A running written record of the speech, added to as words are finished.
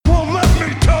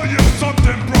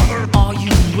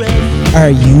Are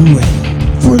you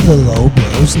ready for the Low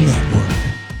Bros Network?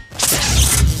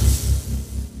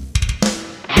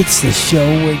 It's the show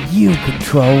where you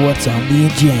control what's on the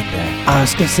agenda.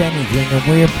 Ask us anything and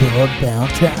we're bound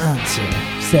to answer.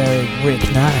 Starring Rick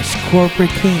Nash, Corporate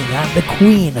King, and the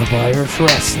Queen of Irish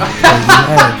Wrestling.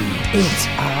 It's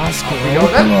Oscar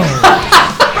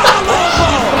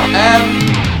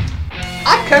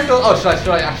At Kendall, should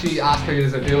I actually ask her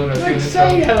as I do it? Like,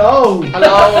 say hello.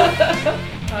 Hello.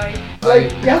 Hi.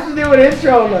 Like, you have to do an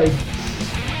intro, like.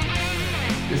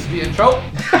 This is the intro.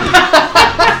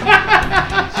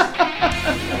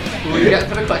 Will we get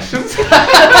into the questions?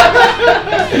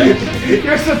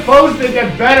 You're supposed to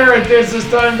get better at this as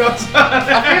time goes on.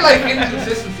 I feel like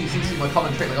inconsistency seems to be my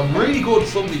common trait. Like, I'm really good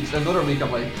some weeks, and another week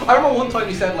I'm like. I remember one time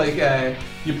you said like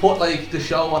you put like the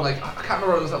show on, like I can't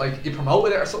remember, was it like you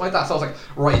promoted it or something like that. So I was like,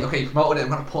 right, okay, you promoted it. I'm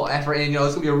gonna put effort in. You know,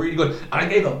 it's gonna be a really good. And I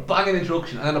gave a banging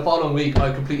introduction, and then the following week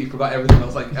I completely forgot everything. I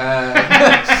was like,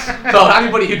 so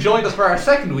anybody who joined us for our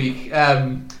second week,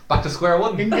 back to square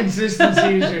one.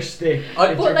 Inconsistency is your stick.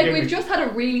 But like we've just had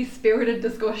a really spirited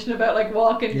discussion about like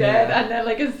Walking Dead, and then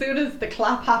like as soon as the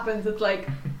clap happens, it's like,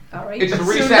 all right. It just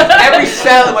resets. Every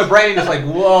cell in my brain is like,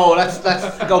 whoa, let's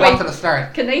go back to the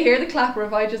start. Can they hear the clap, or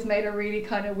have I just made a really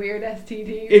kind of weird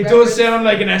STD? It does sound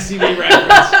like an STD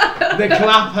reference. The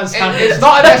clap has happened. It's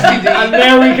not an STD. And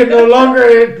now we can no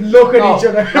longer look at each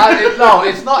other. No,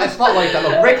 it's not like that.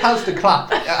 Look, Rick has to clap.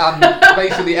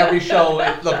 Basically every show.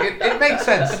 It makes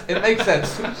sense. It makes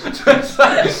sense.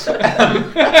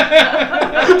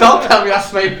 Don't tell me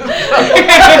that's made.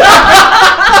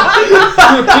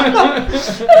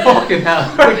 Fucking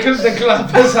hell. Because the clap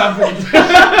has happened.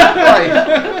 Right.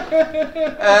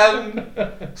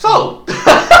 So,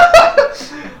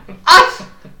 at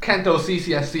Kento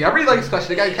CCSC, I really like this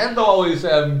question. Again, Kento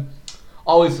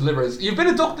always delivers. You've been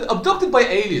abducted by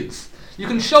aliens. You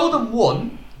can show them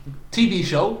one TV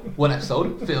show, one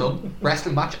episode, film,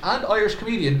 wrestling match, and Irish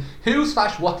comedian.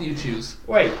 Who/what do you choose?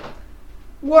 Wait.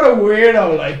 What a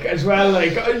weirdo, like, as well,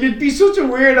 like, you'd be such a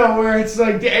weirdo where it's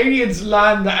like the aliens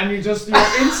land and your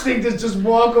instinct is just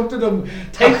walk up to them,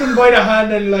 take them by the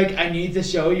hand and like, I need to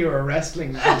show you a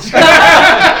wrestling match.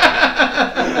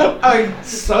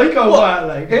 Psychopath,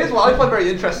 like. Here's what I find very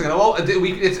interesting, and I won't,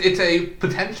 it's a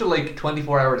potential like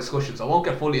 24-hour discussion, so I won't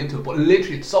get fully into it, but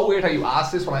literally it's so weird how you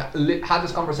asked this when I had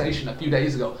this conversation a few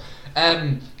days ago.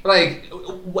 Like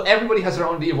everybody has their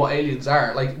own idea of what aliens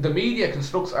are. Like the media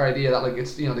constructs our idea that like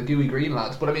it's, you know, the gooey green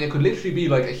lads, but I mean it could literally be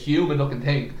like a human looking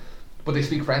thing, but they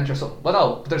speak French or something. Well,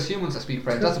 no, but there's humans that speak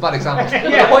French. That's a bad example. But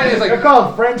the point is, like, they're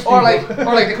called French people. or like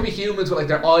they could be humans with like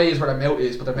their eyes where their mouth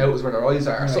is, but their mouth is where their eyes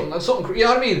are. Right. Something. You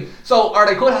know what I mean? So, or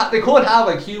they could have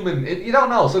like human. You don't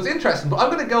know. So it's interesting. But I'm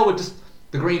gonna go with just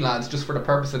the green lads, just for the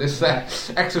purpose of this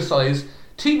exercise.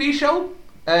 TV show.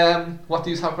 What do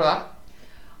you have for that?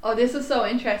 Oh, this is so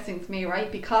interesting to me,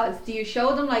 right? Because do you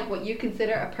show them like what you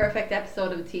consider a perfect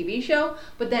episode of a TV show,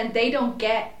 but then they don't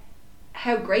get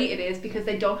how great it is because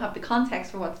they don't have the context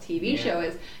for what the TV show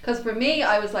is? Because for me,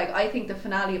 I was like, I think the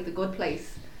finale of The Good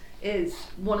Place is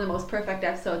one of the most perfect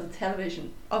episodes of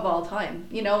television of all time.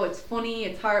 You know, it's funny,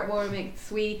 it's heartwarming, it's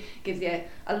sweet, gives you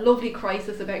a lovely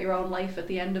crisis about your own life at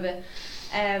the end of it.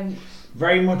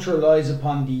 Very much relies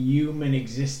upon the human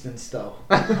existence, though.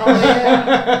 Oh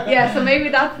yeah, yeah. So maybe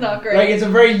that's not great. Like it's a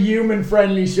very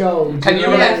human-friendly show. Can you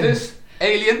relate to this?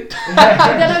 Alien. And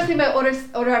then I was thinking about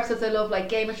other episodes I love, like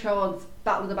Game of Thrones,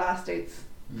 Battle of the Bastards,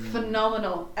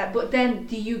 phenomenal. But then,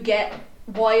 do you get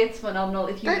why it's phenomenal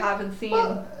if you haven't seen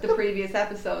the previous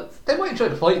episodes? They might enjoy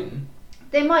the fighting.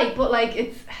 They might, but like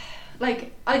it's.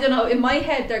 Like, I don't know, in my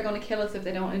head they're going to kill us if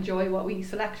they don't enjoy what we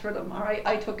select for them, alright?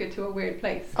 I took it to a weird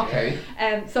place. Okay.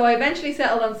 So I eventually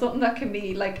settled on something that can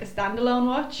be like a standalone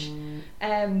watch.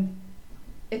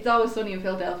 It's Always Sunny in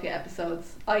Philadelphia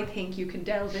episodes. I think you can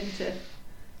delve into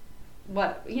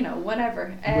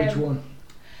whenever. Which one?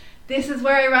 This is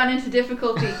where I ran into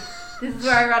difficulty.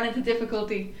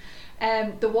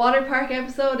 The water park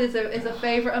episode is a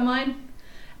favourite of mine.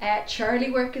 Charlie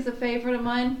Work is a favourite of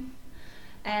mine.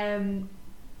 I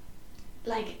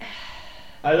like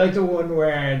the one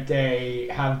where they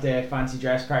have the fancy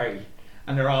dress party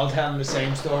and they're all telling the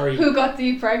same story. Who got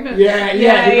Dee pregnant? Who got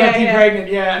Dee pregnant,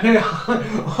 yeah.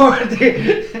 Or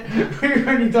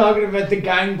when you're talking about the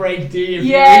gang break Dee a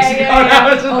few weeks ago.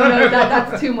 Oh no,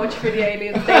 that's too much for the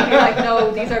aliens. They'd be like,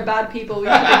 no, these are bad people, we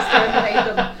should exterminate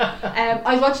them.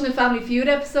 I was watching the Family Feud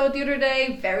episode the other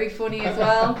day, very funny as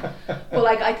well. But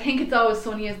like, I think It's Always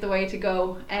Sunny is the way to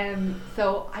go.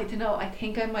 So I don't know, I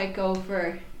think I might go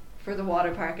for the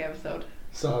water park episode.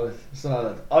 Solid.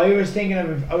 I was thinking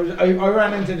of I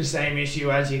ran into the same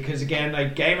issue as you, because again,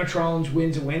 like Game of Thrones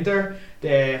Winds of Winter,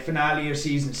 the finale of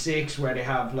season 6, where they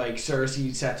have like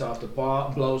Cersei sets off the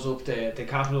bomb, blows up the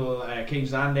capital,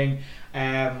 King's Landing,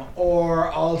 or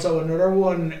also another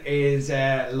one is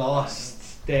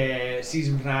Lost, the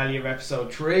season finale of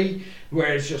episode 3,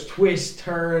 where it's just twists,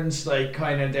 turns, like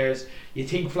kind of you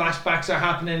think flashbacks are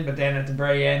happening, but then at the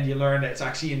very end you learn that it's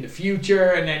actually in the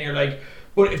future, and then you're like,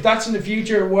 but if that's in the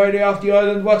future, why are they off the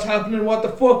island? What's happening? What the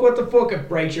fuck? It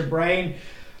breaks your brain.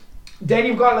 Then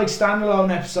you've got like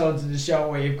standalone episodes of the show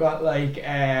where you've got like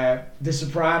The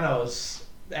Sopranos,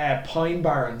 Pine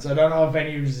Barrens. I don't know if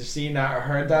any of you have seen that or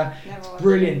heard that. Never watched.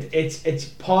 Brilliant. It's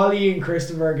Polly and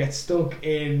Christopher get stuck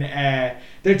in.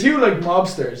 They're two like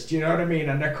mobsters. Do you know what I mean?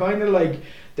 And they're kind of like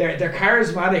they're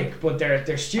charismatic, but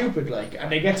they're stupid. Like, and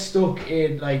they get stuck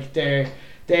in like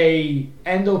they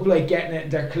end up like getting it.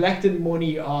 They're collecting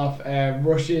money off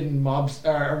Russian mobs,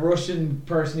 or a Russian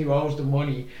person who owes them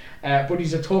money. But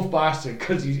he's a tough bastard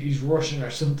because he's Russian or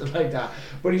something like that.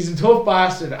 But he's a tough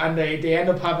bastard, and they end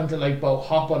up having to like both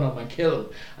hop on him and kill him,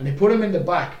 and they put him in the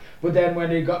back. But then when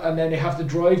then they have to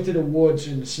drive to the woods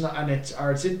in the snow, and it's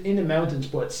in the mountains,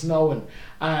 but it's snowing,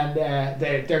 and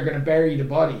they're gonna bury the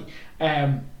body.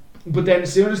 But then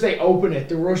as soon as they open it,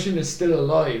 the Russian is still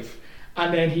alive.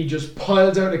 And then he just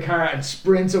piles out of the car and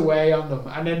sprints away on them.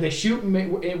 And then they shoot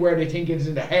him where they think it's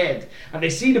in the head. And they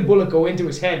see the bullet go into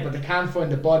his head, but they can't find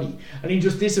the body. And he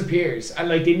just disappears. And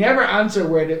like they never answer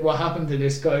what happened to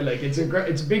this guy. Like it's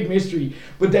a big mystery.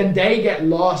 But then they get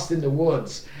lost in the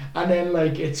woods. And then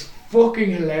like it's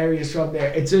fucking hilarious from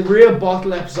there. It's a real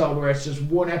bottle episode where it's just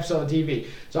one episode of TV.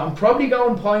 So I'm probably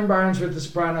going Pine Barrens with The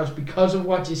Sopranos because of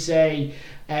what you say.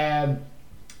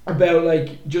 About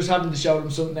like just having to show them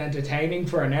something entertaining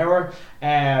for an hour,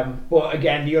 but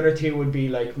again the other two would be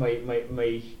like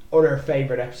my other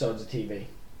favourite episodes of TV.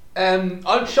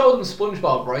 I'd show them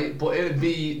SpongeBob, right? But it would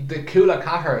be the Kula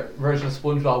Kacher version of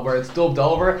SpongeBob where it's dubbed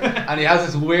over and he has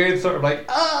this weird sort of like,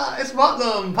 it's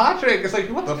Magnum, Patrick. It's like,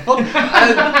 what the fuck?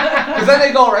 Because then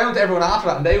they go around to everyone after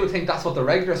that and they would think that's what the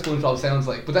regular SpongeBob sounds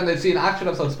like. But then they'd see an action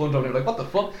episode of SpongeBob and they're like, what the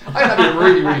fuck? I think that'd be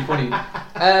really, really funny.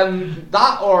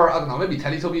 That or, I don't know, maybe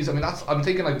Teletubbies. I mean, I'm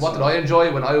thinking like, what did I enjoy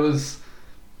when I was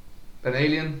an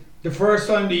alien? The first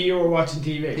time that you were watching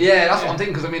TV. Yeah, that's what I'm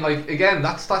thinking. Because I mean, like, again,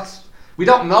 that's we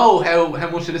don't know how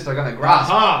much of this they're going to grasp.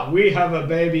 Aha, we have a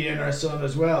baby in our son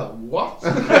as well. What? So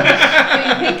you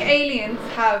think aliens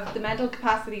have the mental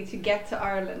capacity to get to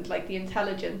Ireland, like the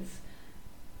intelligence,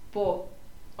 but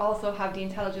also have the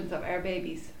intelligence of our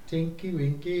babies? Tinky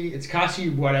Winky. It's Cassie,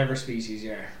 whatever species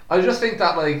you are. I just think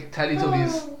that like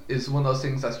Teletubbies is one of those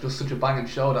things that's just such a banging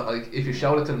show that like if you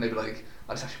showed it to them they'd be like,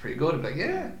 oh, it's actually pretty good. I'd be like,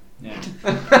 yeah.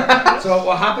 So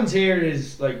what happens here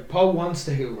is like Poe wants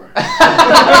to Hoover.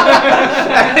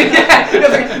 Yeah,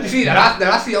 you see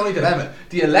that's the only dilemma.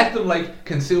 Do you let them like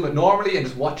consume it normally and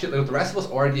just watch it like the rest of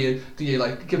us, or do you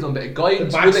like give them a bit of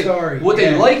guidance? The backstory. Would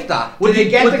they like that? Would they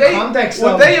get the context?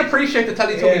 Would they appreciate the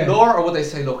Teletubby lore, or would they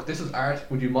say, look, this is art?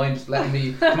 Would you mind just letting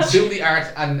me consume the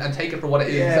art and take it for what it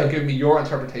is instead of giving me your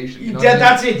interpretation? You know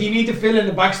that's it. You need to fill in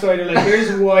the backstory. They're like,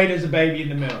 here's why there's a baby in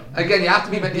the moon. Again, you have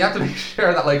to make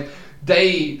sure that like. Bear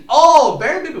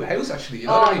in Big Blue House actually. You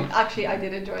know what I mean? Actually, I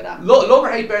did enjoy that. Love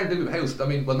or hate Bear in Big Blue House. I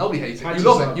mean, well, nobody hates it. You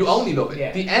love it. You only love it.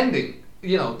 Yeah. The ending,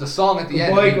 you know, the song at the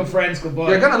end. Goodbye, good friends, goodbye.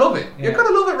 You're gonna love it. Yeah. You're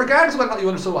gonna love it regardless of whether or not you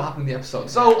understood what happened in the episode.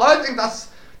 So I think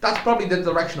that's probably the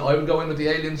direction I would go in with the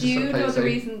aliens. Do you know the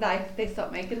reason that they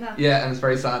stopped making that? Yeah, and it's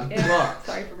very sad. Yeah.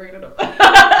 Sorry for bringing it up.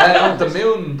 The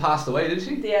moon passed away, did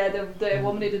she? Yeah, the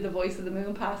woman who did the voice of the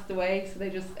moon passed away, so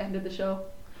they just ended the show.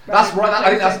 That's right.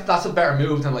 I think that's a better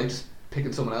move than like just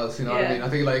picking someone else, you know what I mean? I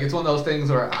think like it's one of those things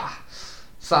where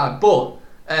sad, but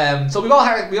so we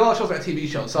all chose our TV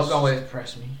shows. So I've gone with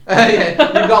depress me.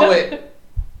 Yeah, you've gone with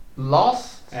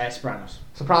Lost, Sopranos.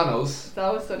 It's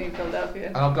always sunny in Philadelphia.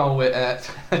 And I've gone with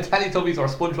Teletubbies or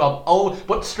SpongeBob. Oh,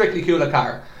 but strictly Kula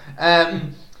Car.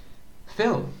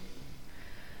 Film.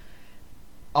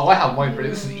 Oh, I have mine for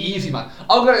this. This is easy, man.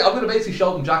 I'm gonna basically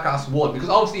show them Jackass 1 because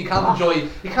obviously you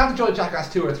can't enjoy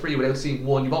Jackass 2 or 3 without seeing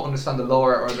 1. You won't understand the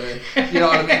lore or the you know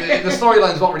what I mean. The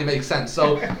storylines won't really make sense.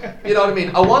 So you know what I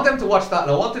mean. I want them to watch that,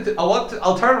 and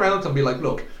I'll turn around to them and be like,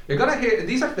 look, you're gonna hear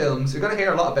these are films. You're gonna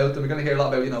hear a lot about them. You're gonna hear a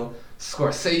lot about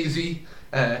Scorsese.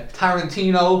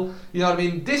 Tarantino, you know what I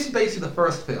mean? This is basically the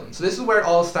first film. So this is where it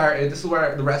all started. This is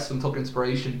where the rest of them took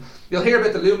inspiration. You'll hear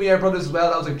about the Lumiere brothers as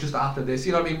well. That was like just after this.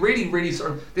 You know what I mean? Really, really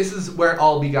sort of, this is where it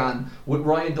all began with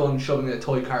Ryan Dunn shoving a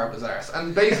toy car up his arse.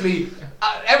 And basically,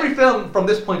 every film from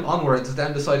this point onwards is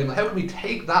them deciding, well, how can we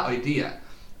take that idea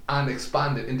and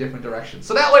expand it in different directions?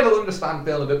 So that way they'll understand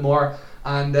film a bit more.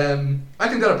 and I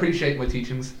think they'll appreciate my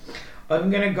teachings. I'm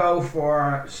gonna go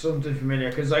for something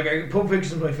familiar because like Pulp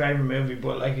Fiction's my favourite movie,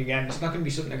 but like again, it's not gonna be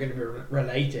something they're gonna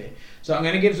relate to. So I'm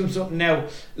gonna give them something now.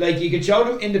 Like you could show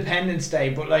them Independence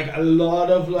Day, but like a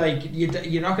lot of like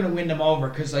you're not gonna win them over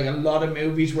because like a lot of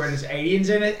movies where there's aliens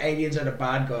in it, aliens are the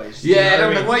bad guys. Yeah,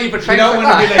 they're like, why are you portraying You don't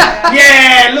like want to be like,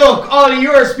 yeah, look, all of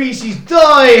your species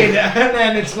died, and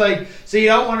then it's like, so you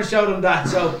don't want to show them that.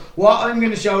 So what I'm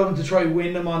gonna show them to try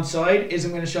win them on side is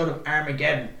I'm gonna show them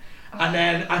Armageddon. And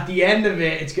then at the end of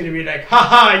it, it's going to be like,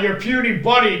 haha, your puny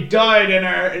body died in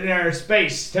our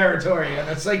space territory. And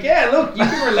it's like, yeah, look, you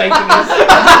can relate to this.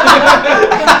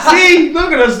 See,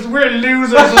 look at us, we're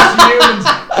losers as humans.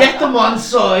 Get them on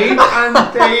side, and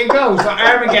there you go. So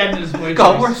Armageddon is my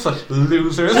God, choice. we're such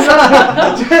losers.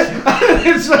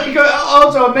 It's like,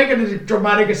 also I'm making a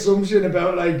dramatic assumption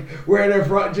about like where they're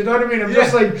from. Do you know what I mean? I'm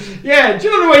just like, yeah, do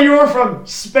you know where you're from?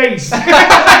 Space.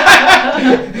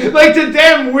 Like to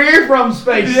them, we're from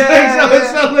space. Yeah, Like, so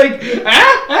it's not like,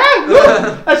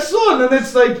 look, a sun, and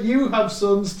it's like you have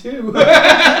sons too.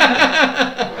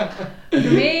 For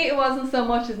me, it wasn't so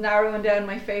much as narrowing down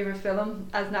my favourite film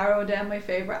as narrowing down my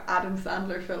favourite Adam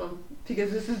Sandler film,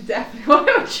 because this is definitely what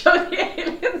I would show the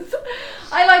aliens.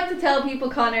 I like to tell people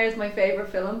Con Air is my favourite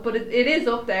film, but it is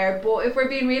up there. But if we're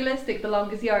being realistic, The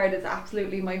Longest Yard is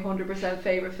absolutely my 100%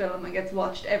 favourite film and gets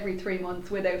watched every 3 months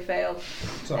without fail.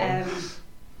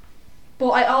 But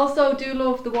I also do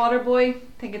love The Waterboy. I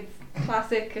think it's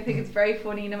classic. I think it's very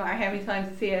funny no matter how many times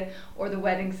I see it. Or The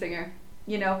Wedding Singer.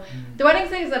 You know, The Wedding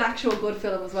Singer is an actual good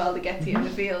film as well that gets you in the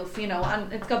feels, you know,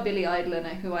 and it's got Billy Idol in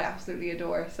it, who I absolutely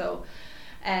adore. So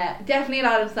definitely an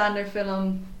Adam Sandler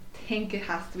film. Think it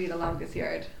has to be The Longest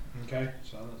Yard. Okay,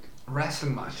 solid.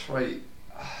 Wrestling match, right?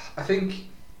 I think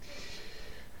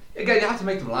again you have to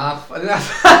make them laugh. And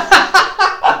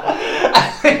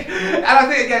I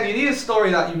think again you need a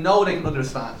story that you know they can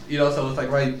understand. You know, so it's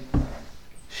like, right,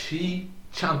 she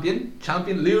champion,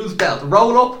 lose belt,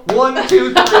 roll up, 1,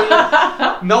 2, 3,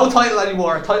 no title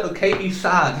anymore, title Katie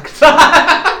sad.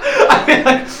 I mean,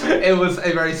 like, it was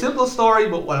a very simple story,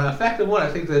 but an effective one. I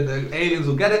think that the aliens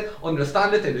will get it,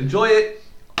 understand it, they'd enjoy it.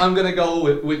 I'm gonna go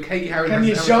with Katie Harry. Can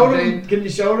you show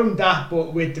them that,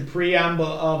 but with the preamble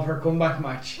of her comeback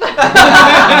match?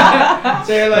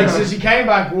 So you're like, so she came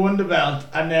back, won the belt,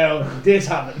 and now this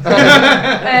happened.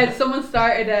 Someone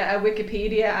started a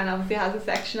Wikipedia and obviously has a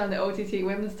section on the OTT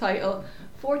women's title.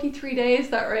 43 days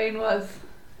that reign was.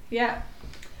 Yeah.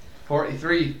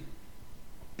 43.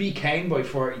 Beat Kane by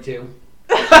 42.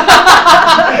 There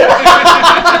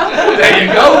you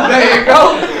go.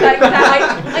 Like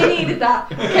that, I needed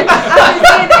that. After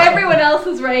seeing everyone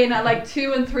else's reign at like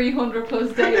 200 and 300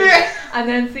 plus days, and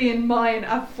then seeing mine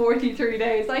at 43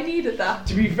 days, I needed that.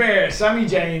 To be fair, Sami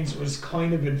Zayn's was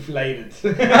kind of inflated.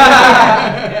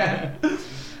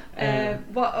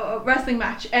 What wrestling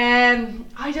match? I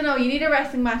don't know. You need a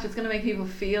wrestling match that's going to make people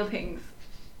feel things.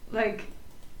 Like,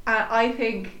 I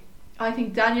think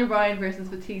Daniel Bryan versus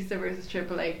Batista versus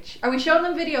Triple H. Are we showing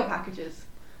them video packages?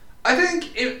 I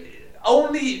think if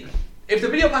the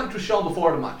video package was shown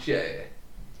before the match, yeah.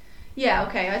 Yeah,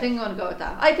 okay, I think I'm going to go with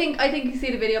that. I think you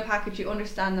see the video package, you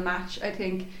understand the match. I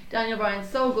think Daniel Bryan's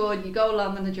so good, you go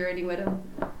along on the journey with him.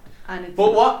 And it's.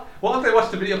 But what if they watch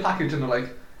the video package and they're like,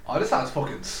 oh, this ad's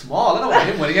fucking small, I don't want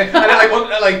him winning it. And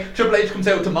then like Triple H comes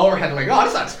out to Motorhead and like, oh,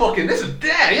 this is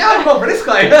dead, yeah, I'm going for this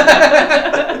guy.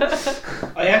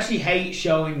 I actually hate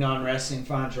showing non-wrestling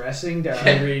fans wrestling that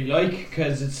I really like,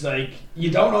 because it's like you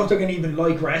don't know if they're going to even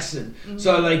like wrestling.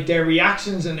 So like their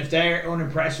reactions, and if they're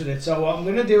unimpressed with it. So what I'm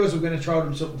going to do is I'm going to throw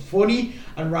them something funny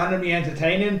and randomly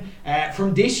entertaining.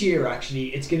 From this year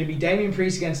actually, it's going to be Damian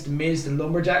Priest against The Miz, the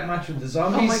lumberjack match with the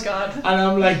zombies. Oh my god. And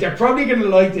I'm like, they're probably going to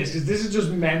like this because this is just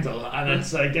mental. And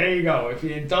it's like, there you go. If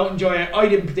you don't enjoy it, I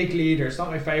didn't particularly either. It's not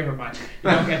my favourite match.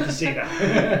 You don't get to see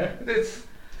that. It's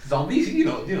zombies, you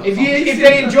know. If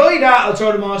they enjoy that, I'll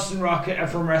throw them Austin Rock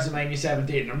from WrestleMania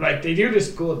 17. I'm like, they do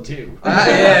this good too.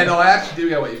 Yeah, no, I actually do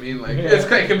get what you mean. Like,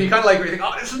 it can be kind of like where you think,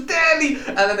 oh, this is deadly,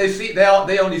 and then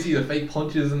they only see the fake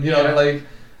punches, and you know, they're like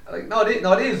no,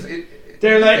 it is.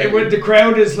 They're like, when the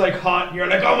crowd is like hot, and you're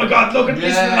like, oh my god, look at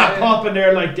this and that pop, and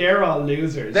they're like, they're all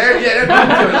losers. They're not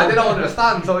into it, like, they don't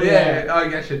understand. So yeah, I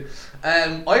get you.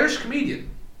 Irish comedian.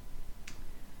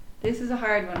 This is a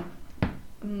hard one.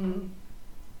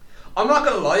 I'm not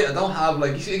gonna lie, I don't have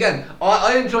like, you see, again,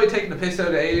 I enjoy taking the piss out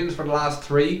of aliens for the last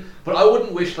 3, but I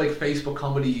wouldn't wish like Facebook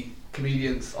comedy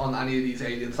comedians on any of these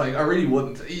aliens. Like, I really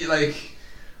wouldn't. Like,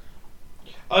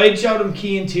 I'd show them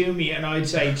Keane Toomey and I'd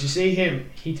say, do you see him?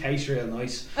 He tastes real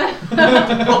nice.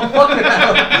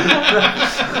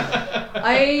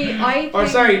 I Or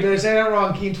think- sorry, did I say that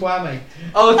wrong? Keen Twame.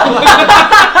 Oh,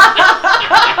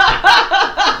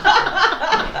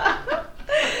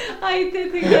 I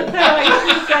did think that's how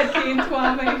I said Keen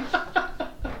Twame.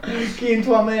 Keen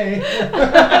Twame.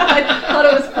 I thought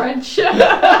it was French.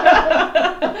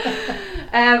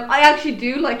 I actually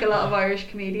do like a lot of Irish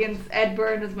comedians. Ed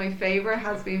Byrne is my favourite,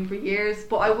 has been for years,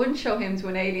 but I wouldn't show him to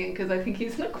an alien because I think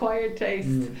he's an acquired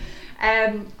taste.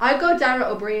 I'd go Dara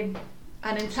O'Brien,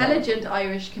 an intelligent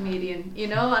Irish comedian, you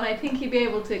know, and I think he'd be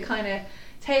able to kind of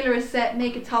tailor a set,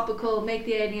 make it topical, make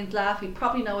the aliens laugh. He'd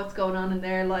probably know what's going on in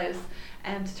their lives,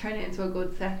 and to turn it into a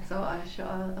good set. So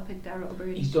I'll pick Dara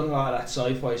O'Brien. He's done a lot of that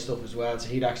sci-fi stuff as well, so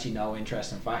he'd actually know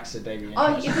interesting facts that they'd be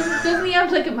Oh, interested. doesn't he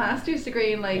have like a master's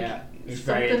degree in like Yeah, he's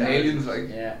very something? aliens, like.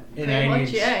 Yeah, in Pretty aliens. much,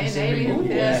 yeah, in specifically.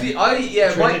 aliens, Ooh, yeah. See,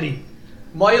 my Trinity.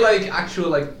 like actual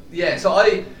like so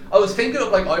I was thinking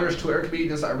of like Irish Twitter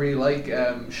comedians that I really like,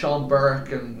 Sean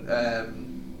Burke and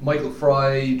Michael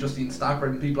Fry, Justine Stafford,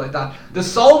 and people like that. There's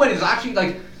so many. There's actually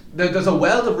like there's a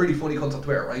wealth of really funny cunts on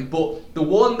Twitter, right? But the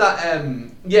one that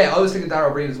I was thinking Dara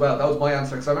O'Brien as well. That was my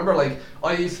answer because I remember like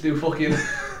I used to do fucking.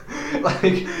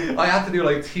 Like I had to do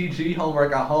like TG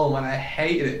homework at home and I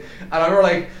hated it. And I remember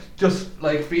like just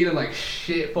like feeling like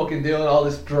shit fucking doing all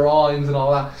this drawings and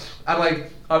all that. And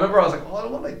like I remember I was like, oh,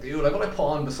 what do I do? Like what do I put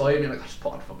on beside me? Like I just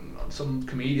put on fucking on some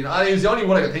comedian. And he was the only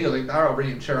one I could think of, like Dara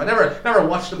O'Brien, sure. I never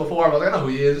watched him before, but I was like, I know who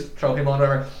he is, throw him on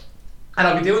whatever. And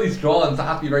I'll be doing these drawings that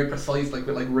have to be very precise, like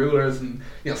with like rulers and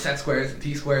set squares and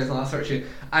T-squares and all that sort of shit.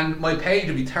 And my page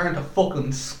would be turned to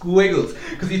fucking squiggles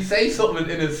because he'd say something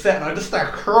in his set and I'd just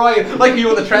start crying like you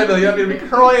on the treadmill. You know, I'd be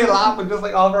crying, laughing, just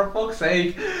like, oh, for fuck's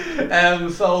sake.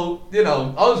 So you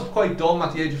know, I was quite dumb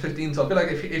at the age of 15. So I feel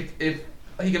like if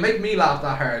he can make me laugh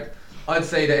that hard, I'd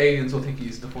say the aliens will think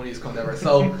he's the funniest cunt ever.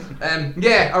 So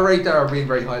I rate Dara O'Brien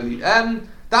very highly. That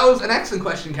was an excellent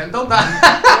question, Ken. Don't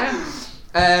that?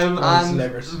 And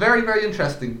very, very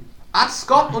interesting. At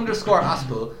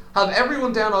Scott_Aspel, have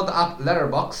everyone download the app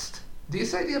Letterboxd? Do you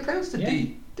say the pronounce the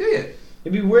D? Do you?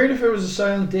 It'd be weird if it was a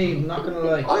silent D, I'm not gonna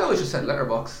lie. I always just said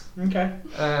Letterbox. Okay.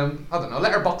 I don't know,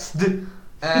 Letterboxd.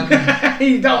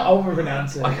 You don't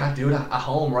overpronounce it. I can't do that at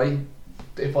home, right?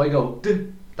 If I go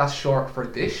D, that's short for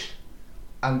dish,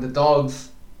 and the dogs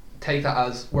take that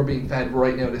as we're being fed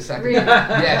right now this second. Really?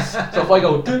 Yes. So if I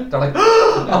go D, they're like,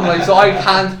 I'm like, so I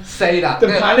can't say that. The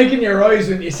panic in your eyes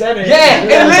when you said it. Yeah,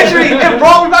 it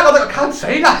brought me back. I was like, I can't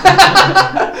say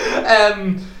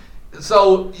that.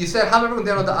 So you said have everyone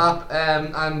download the app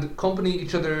and accompany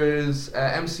each other's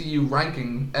MCU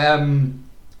ranking.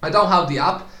 I don't have the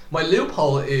app. My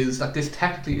loophole is that this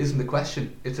technically isn't a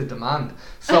question; it's a demand.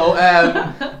 So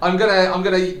I'm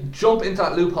gonna jump into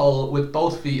that loophole with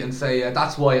both feet and say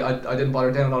that's why I didn't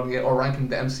bother downloading it or ranking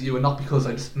the MCU, and not because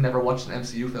I just never watched an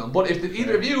MCU film. But if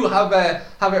either of you have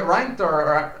it ranked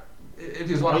or if you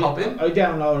just want to hop in, I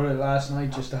downloaded it last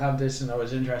night just to have this, and I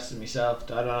was interested myself.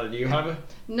 I don't know. Do you have it?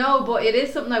 No, but it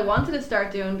is something I wanted to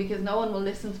start doing because no one will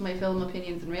listen to my film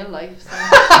opinions in real life.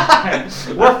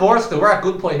 So. we're forced to. We're at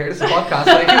Good Point here. This is a podcast.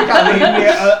 Like, we can't leave.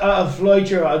 Yeah, I'll fly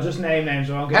through. I'll just name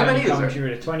names. I won't give How many any is there? commentary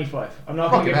with it. 25. I'm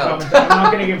not going to Fucking give hell. commentary. I'm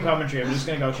not going to give commentary. I'm just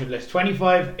going to go through the list.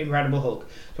 25, Incredible Hulk.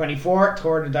 24,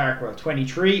 Thor: The Dark World.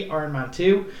 23, Iron Man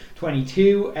 2.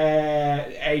 22,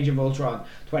 Age of Ultron.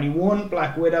 21,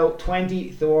 Black Widow.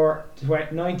 20, Thor.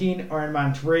 19, Iron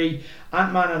Man 3.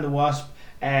 Ant-Man and the Wasp.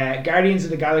 Guardians of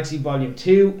the Galaxy Volume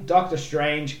 2, Doctor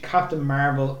Strange, Captain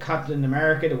Marvel, Captain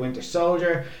America, The Winter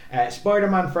Soldier,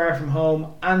 Spider-Man Far From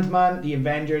Home, Ant-Man, The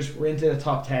Avengers. We're into the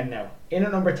top 10 now. In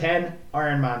at number 10,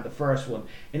 Iron Man, the first one.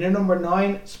 In at number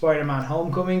 9, Spider-Man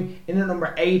Homecoming. In at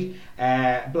number 8,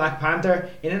 Black Panther.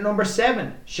 In at number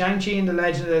 7, Shang-Chi and the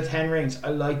Legend of the Ten Rings. I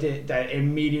liked it, that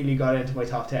immediately got into my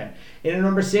top 10. In at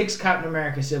number 6, Captain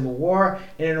America Civil War.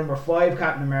 In at number 5,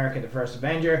 Captain America the First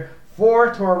Avenger.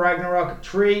 4, Thor Ragnarok.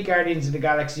 3, Guardians of the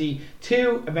Galaxy.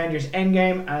 2, Avengers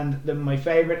Endgame. And my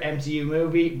favourite MCU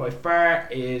movie by far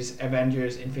is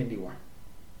Avengers Infinity War.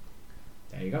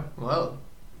 There you go. Well,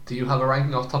 do you have a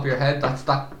ranking off the top of your head that's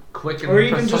that quick and Or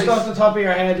even precise? just off the top of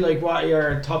your head, like what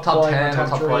your top 5 10 or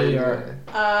top 3 or...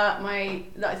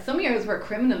 Some years were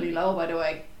criminally low, by the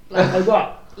way. Like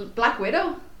what? Black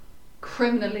Widow,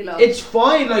 criminally low. It's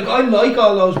fine. Like I like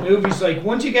all those movies. Like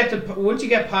once you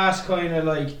get past kind of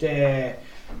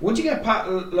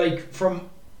like from.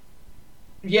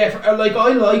 Yeah, like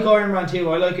I like Iron Man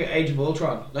 2. I like Age of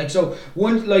Ultron. Like so,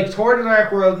 one like Thor: The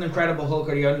Dark World and Incredible Hulk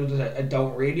are the only ones that I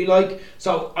don't really like.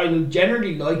 So I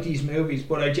generally like these movies,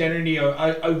 but I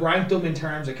ranked them in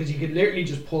terms of because you could literally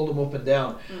just pull them up and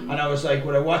down. And I was like,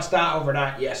 would I watch that over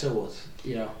that? Yes, I would.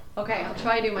 You know. Okay, I'll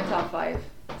try to do my top 5.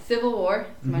 Civil War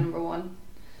is my number 1.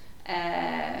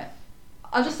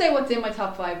 I'll just say what's in my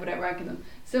top 5 without ranking them.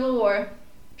 Civil War,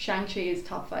 Shang-Chi is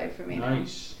top 5 for me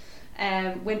Nice.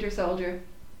 now. Winter Soldier,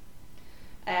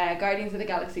 Guardians of the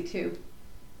Galaxy 2.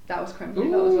 That was criminally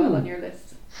low as well on your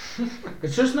list.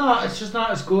 It's just not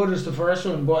as good as the first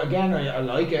one, but again, I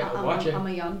like it. I watch it. I'm a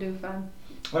Yondu fan.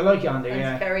 I like Yondu,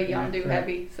 yeah. It's very Yondu Yeah.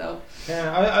 heavy, so.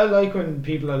 Yeah, I like when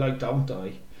people I like don't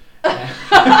die.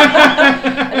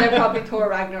 And then probably Thor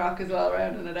Ragnarok as well,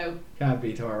 rounding it out. Can't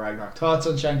beat Thor Ragnarok. Thoughts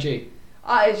on Shang-Chi?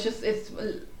 I just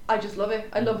love it.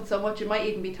 I love it so much. It might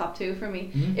even be top 2 for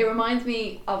me. Mm-hmm. It reminds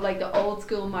me of like the old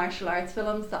school martial arts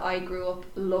films that I grew up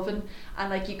loving, and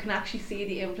like you can actually see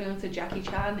the influence of Jackie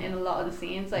Chan in a lot of the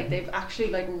scenes. Like they've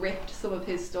actually like ripped some of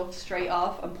his stuff straight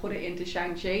off and put it into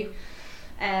Shang-Chi.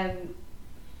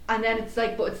 And then it's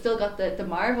like, but it's still got the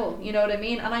Marvel, you know what I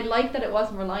mean? And I like that it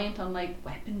wasn't reliant on like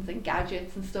weapons and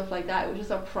gadgets and stuff like that. It was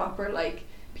just a proper like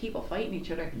people fighting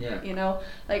each other. Yeah. You know,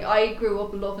 like I grew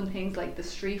up loving things like the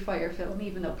Street Fighter film,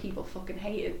 even though people fucking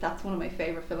hate it. That's one of my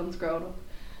favorite films growing up.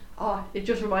 Oh, it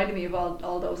just reminded me of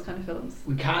all those kind of films.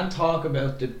 We can't talk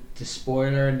about the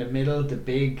spoiler in the middle, the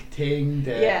big thing.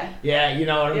 Yeah, you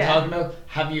know what I'm talking about.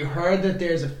 Have you heard that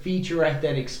there's a featurette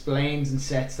that explains and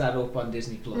sets that up on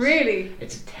Disney Plus? Really?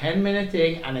 It's a 10-minute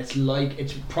thing, and it's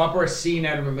proper scene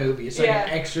out of a movie. It's like an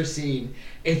extra scene.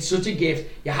 It's such a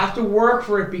gift. You have to work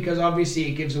for it because obviously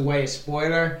it gives away a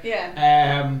spoiler.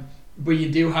 Yeah. But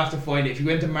you do have to find it. If you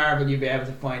went to Marvel, you'd be able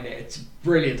to find it. It's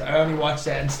brilliant. I only watched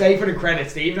it. And stay for the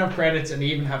credits. They even have credits and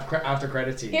even have after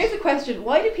credits scenes. Here's a question.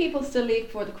 Why do people still leave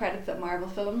for the credits at Marvel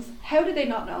films? How did they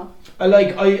not know?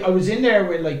 I was in there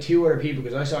with like 2 other people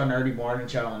because I saw an early morning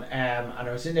show and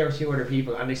I was in there with 2 other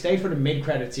people and they stayed for the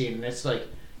mid-credit scene and it's like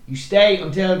you stay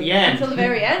until the end. Until the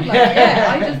very end, like,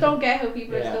 I just don't get how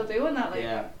people are still doing that. Like.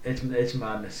 Yeah, it's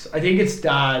madness. I think it's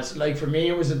dads. Like for me,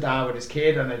 it was a dad with his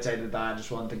kid, and I'd say the dad just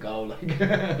wanted to go, like,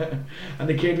 and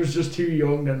the kid was just too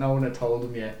young that no one had told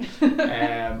him yet.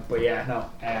 But yeah, no,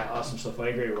 awesome stuff. I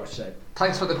agree with what you said.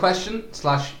 Thanks for the question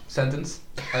 / sentence,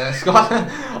 Scott.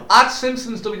 At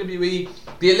Simpsons WWE,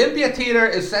 the Olympia Theatre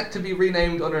is set to be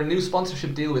renamed under a new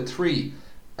sponsorship deal with 3.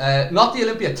 Not the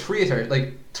Olympia Theatre,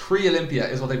 like 3 Olympia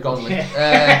is what they've gone with.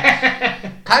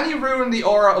 Can you ruin the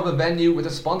aura of a venue with a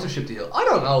sponsorship deal? I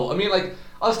don't know. I mean, like,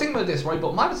 I was thinking about this, right?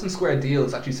 But Madison Square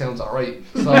Deals actually sounds alright.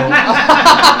 So, I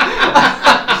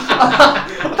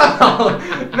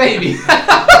don't know. Maybe.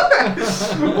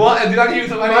 What? Did I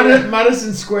use it?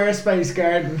 Madison Squarespace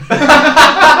Garden.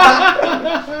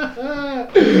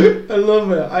 I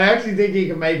love it. I actually think he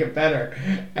can make it better.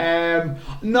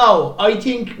 No, I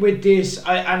think with this,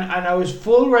 I was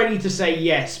full ready to say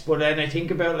yes, but then I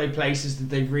think about like places that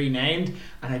they've renamed,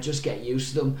 and I just get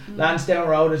used to them. Lansdowne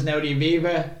Road is now the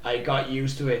Aviva. I got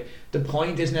used to it. The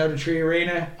Point is now the Tree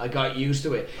Arena. I got used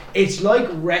to it. It's like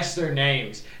wrestler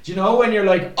names. Do you know when you're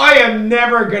like, I am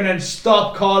never gonna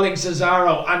stop calling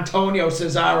Cesaro Antonio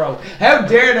Cesaro. How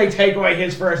dare they take away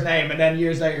his first name? And then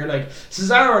years later you're like,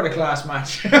 Cesaro in a class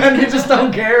match, and you just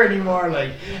don't care anymore.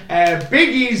 Like, Big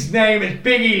E's name is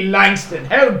Big E Langston.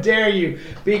 How dare you?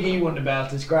 Big E won the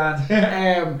belt. It's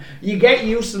grand. You get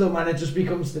used to them, and it just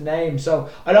becomes the name. So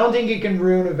I don't think it can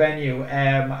ruin a venue,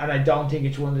 and I don't think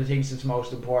it's one of the things that's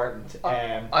most important.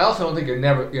 I also don't think you're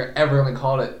ever going to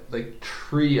call it like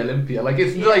Tree Olympia. Like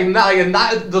it's like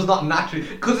that does not naturally,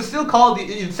 because it's still called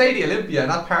you'd say the Olympia, and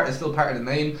that part is still part of the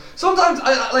name. Sometimes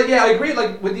I agree,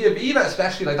 like with the Aviva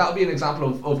especially, like that would be an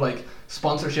example of like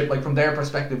sponsorship, like from their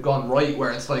perspective gone right,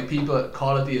 where it's like people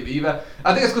call it the Aviva.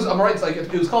 I think it's because I'm right, it's like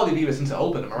it was called the Aviva since it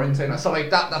opened. Am I right in saying that? So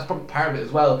like that's probably part of it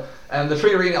as well. And the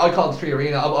Tree Arena, I call it the Tree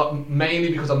Arena mainly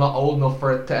because I'm not old enough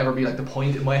for it to ever be like the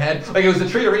Point in my head. Like it was the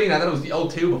Tree Arena, and then it was the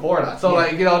O2 before that. So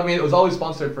like, you know what I mean? It was always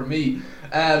sponsored for me.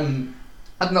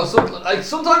 I don't know.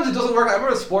 Sometimes it doesn't work. I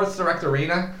remember Sports Direct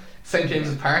Arena, St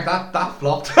James's Park. That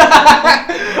flopped.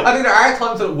 I think there are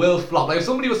times that it will flop. Like if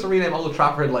somebody was to rename Old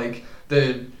Trafford like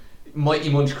the Mighty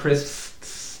Munch Crisps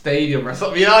Stadium or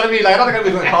something, you know what I mean? Like I don't think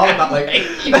anybody's gonna call it that. Like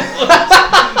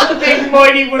the big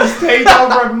Mighty Munch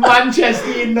takeover of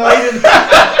Manchester United.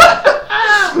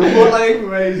 But like,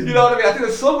 you know what I mean? I think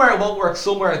that somewhere it won't work,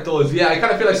 somewhere it does. Yeah, I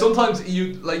kind of feel like sometimes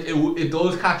it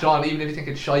does catch on, even if you think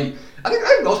it's shite. I think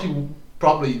most people would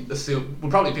probably think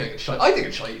it's shite. I think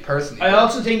it's shite personally. I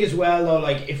also think as well though,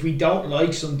 like if we don't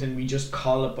like something, we just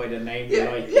call it by the name we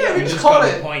like. Yeah, we just call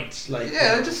it points. Like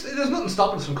there's nothing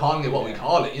stopping us from calling it what we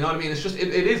call it. You know what I mean? It's just it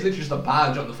is literally just a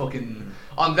badge on the fucking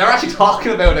they're actually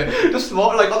talking about it. Just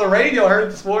like on the radio, I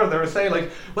heard this morning they were saying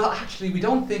like, well, actually, we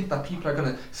don't think that people are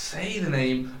gonna say the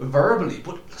name verbally,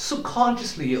 but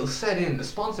subconsciously it'll set in the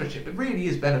sponsorship. It really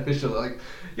is beneficial. Like,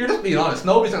 you're just being honest.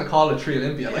 Nobody's gonna call it Tree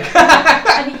Olympia. Like,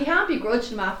 And you can't begrudge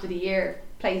them after the year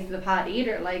place they've had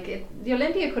either. Like the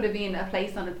Olympia could have been a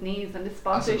place on its knees, and the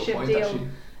sponsorship point, deal actually.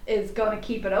 is going to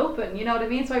keep it open. You know what I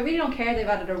mean? So I really don't care they've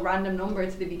added a random number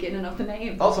to the beginning of the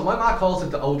name. Also, my ma calls it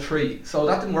the O3, so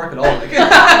that didn't work at all. Like,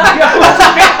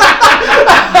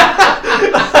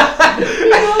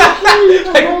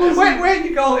 like, where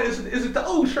you go? Is it the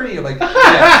O3? I'm like,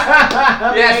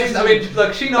 yes. Yes. I mean,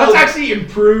 look, she knows. That's actually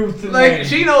improved. Like,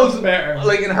 she knows better.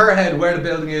 Like, in her head where the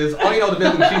building is. I know the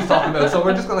building she's talking about, so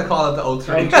we're just gonna call it the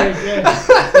O3. Okay,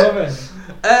 yeah. Love it.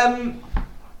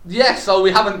 Yeah, so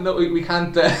we haven't. No, we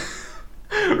can't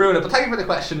ruin it. But thank you for the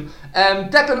question.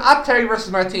 Declan, at Terry versus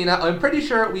Martina, I'm pretty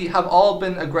sure we have all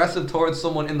been aggressive towards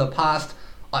someone in the past.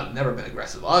 I've never been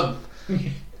aggressive. I don't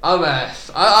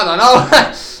know.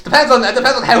 depends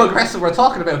on how aggressive we're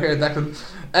talking about here,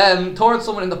 Declan. Towards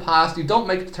someone in the past, you don't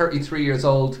make it 33 years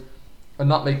old and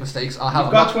not make mistakes. You've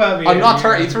got 12 years. I'm not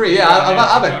 33. Yeah,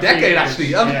 I'm a decade actually.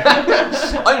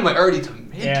 Yeah. I'm in my early to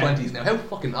mid-20s now. How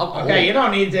fucking I'm Okay, old. you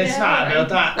don't need this. Not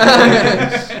about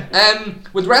that.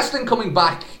 With wrestling coming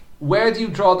back, where do you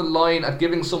draw the line at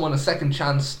giving someone a second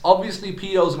chance? Obviously,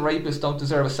 pedos and rapists don't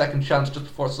deserve a second chance just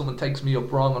before someone takes me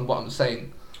up wrong on what I'm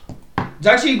saying. It's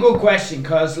actually a good question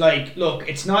because, like, look,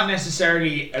 it's not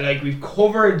necessarily like we've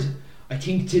covered, I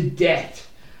think, to death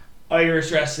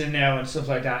Irish wrestling now and stuff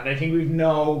like that, and I think we've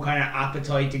no kind of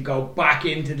appetite to go back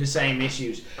into the same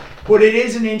issues. But it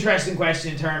is an interesting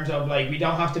question in terms of, like, we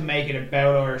don't have to make it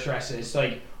about Irish wrestling. It's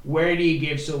like, where do you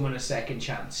give someone a second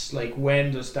chance? Like,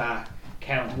 when does that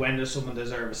count? When does someone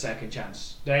deserve a second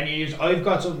chance? Then I've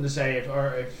got something to say if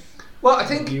Well, I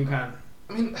think you can.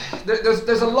 I mean,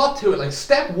 there's a lot to it. Like,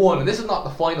 step one, and this is not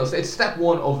the final. It's step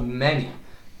one of many,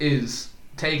 is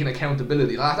taking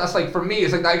accountability. That's like, for me,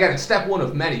 it's like, again, it's step one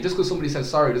of many. Just because somebody says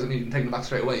sorry doesn't mean you can take them back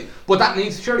straight away. But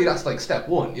surely that's like step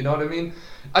one. You know what I mean?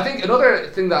 I think another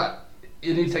thing that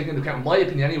you need to take into account, in my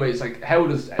opinion anyway, is like, how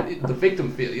does the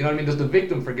victim feel? You know what I mean? Does the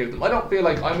victim forgive them? I don't feel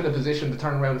like I'm in a position to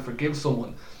turn around and forgive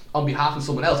someone on behalf of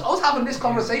someone else. I was having this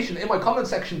conversation in my comment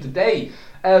section today.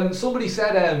 Somebody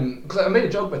said, because I made a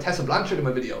joke about Tessa Blanchard in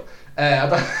my video.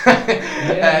 For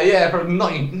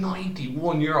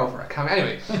 €91 for a camera.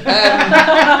 Anyway,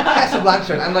 Tessa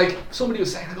Blanchard, and like somebody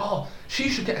was saying, like, oh, she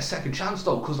should get a second chance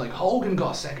though, because like Hogan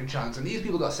got a second chance and these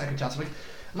people got a second chance. I'm like,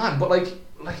 man, but like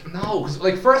no, because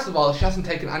like, first of all, she hasn't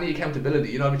taken any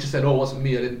accountability. You know, I mean, she said, oh, it wasn't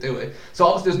me, I didn't do it. So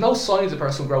obviously, there's no signs of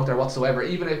personal growth there whatsoever.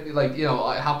 Even if, like, you know,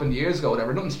 it happened years ago,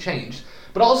 whatever, nothing's changed.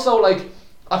 But also, like,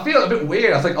 I feel a bit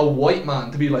weird as like a white man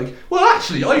to be like, well,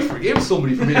 actually, I forgive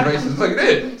somebody for being racist.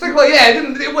 It's like, well, yeah,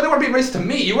 they weren't being racist to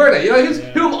me, were they? You know,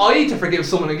 who am I to forgive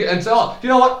someone and say, oh, you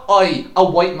know what? A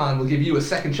white man, will give you a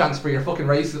second chance for your fucking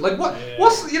racism. Like, what? Yeah.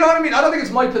 What's, you know what I mean? I don't think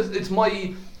it's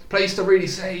my place to really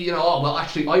say, you know, oh, well,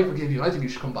 actually, I forgive you and I think you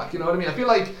should come back. You know what I mean? I feel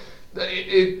like,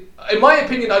 in my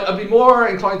opinion, I'd be more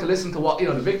inclined to listen to what, you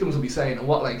know, the victims will be saying and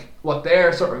what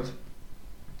their sort of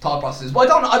thought process is.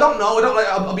 But I don't know.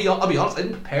 I'll be honest. I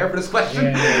didn't prepare for this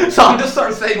question, so I'm just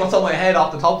sort of saying what's on my head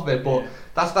off the top of it. But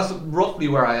that's roughly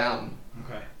where I am.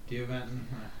 Okay. Do you have anything?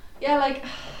 Yeah,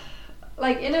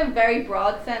 like in a very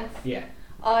broad sense. Yeah.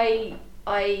 I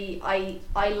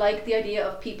like the idea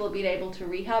of people being able to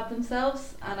rehab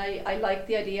themselves, and I like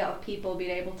the idea of people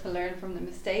being able to learn from the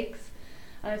mistakes.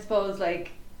 And I suppose,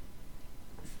 like,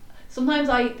 sometimes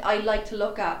I like to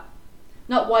look at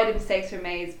not why the mistakes were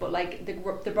made, but like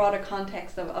the broader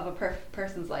context of a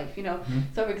person's life, you know. Mm-hmm.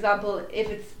 So for example, if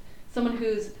it's someone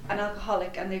who's an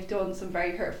alcoholic and they've done some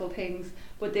very hurtful things,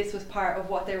 but this was part of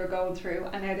what they were going through,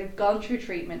 and now they've gone through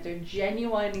treatment, they're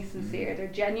genuinely sincere, they're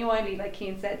genuinely, like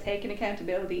Keane said, taking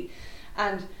accountability,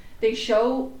 and they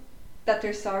show that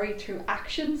they're sorry through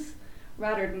actions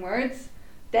rather than words,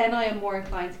 then I am more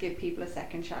inclined to give people a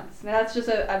second chance. Now that's just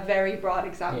a very broad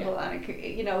example, and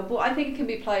you know, but I think it can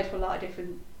be applied to a lot of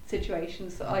different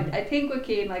situations. So I think with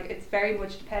Keane, like, it's very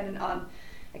much dependent on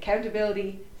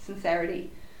accountability,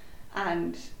 sincerity,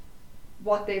 and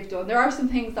what they've done. There are some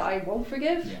things that I won't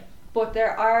forgive, but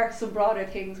there are some broader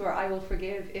things where I will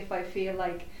forgive if I feel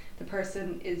like the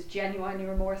person is genuinely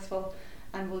remorseful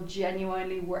and will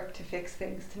genuinely work to fix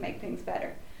things, to make things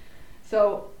better.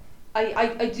 So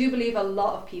I do believe a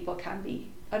lot of people can be,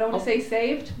 I don't want to say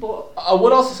saved, but I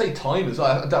would also say time as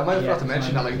well. I might have forgot to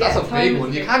mention that. Like, that's a time big is one.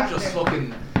 a You big can't factor. just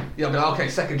fucking, you know, be like, okay,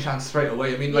 second chance straight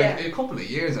away. I mean, like, a couple of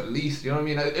years at least. You know what I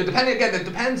mean? It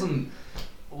depends on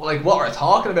like what we're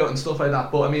talking about and stuff like that.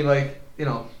 But I mean, like, you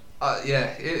know,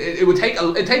 It would take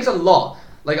it takes a lot,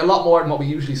 like a lot more than what we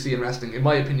usually see in wrestling, in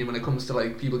my opinion, when it comes to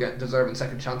like people getting deserving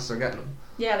second chances or getting them.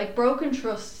 Yeah, like broken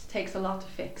trust takes a lot to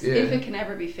fix, Yeah. if it can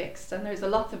ever be fixed, and there's a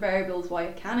lot of variables why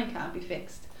it can and can't be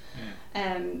fixed.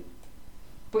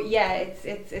 But yeah,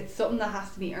 it's something that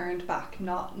has to be earned back,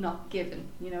 not given.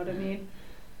 You know what I mean?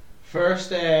 First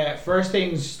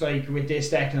things like with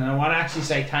this, Declan, and I want to actually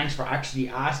say thanks for actually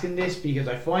asking this, because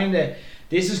I find that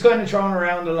this is kind of thrown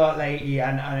around a lot lately,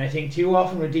 and I think too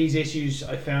often with these issues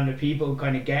I found that people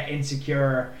kind of get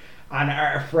insecure and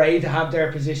are afraid to have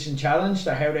their position challenged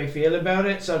or how they feel about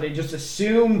it, so they just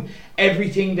assume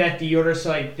everything that the other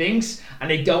side thinks and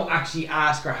they don't actually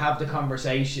ask or have the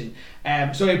conversation.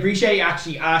 So I appreciate you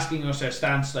actually asking us our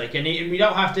stance, like, and we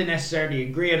don't have to necessarily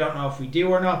agree. I don't know if we do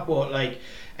or not, but like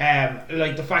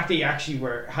the fact that you actually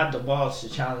had the balls to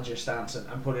challenge your stance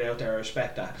and put it out there, I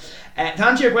respect that. To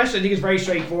answer your question, I think it's very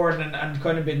straightforward and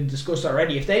kind of been discussed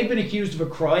already. If they've been accused of a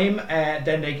crime,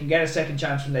 then they can get a second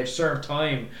chance when they've served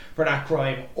time for that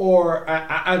crime, or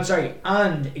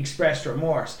and expressed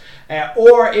remorse,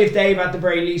 or if they've at the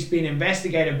very least been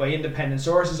investigated by independent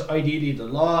sources, ideally the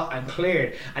law, and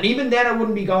cleared. And even then, I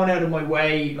wouldn't be going out of my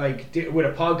way, like with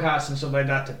a podcast and stuff like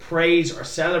that, to praise or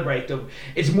celebrate them.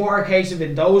 It's more a case of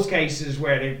in those cases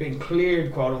where they've been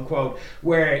cleared, quote unquote,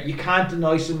 where you can't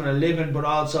deny someone a living, but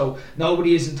also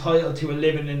nobody is entitled to a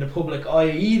living in the public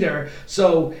eye either.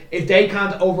 So if they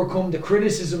can't overcome the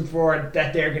criticism for it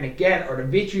that they're going to get, or the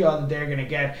vitriol that they're going to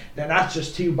get, then that's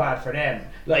just too bad for them.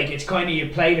 Like, it's kind of, you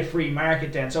play the free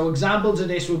market then. So examples of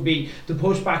this would be the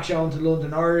pushback shown to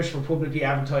London Irish for publicly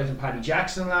advertising Paddy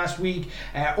Jackson last week,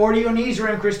 or the unease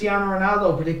around Cristiano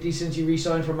Ronaldo, particularly since he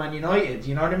re-signed for Man United.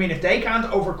 You know what I mean? If they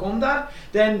can't overcome that,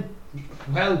 then,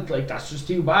 well, like, that's just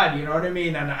too bad, you know what I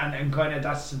mean? And kind of,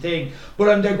 that's the thing. But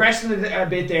I'm digressing a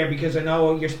bit there, because I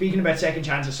know you're speaking about second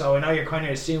chances, so I know you're kind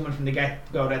of assuming from the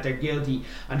get-go that they're guilty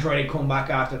and try to come back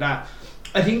after that.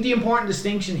 I think the important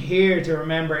distinction here to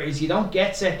remember is you don't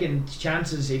get second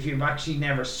chances if you've actually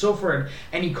never suffered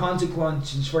any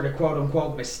consequences for the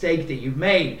quote-unquote mistake that you've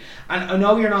made. And I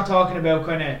know you're not talking about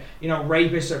kind of, you know,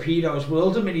 rapists or pedos, but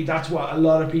ultimately that's what a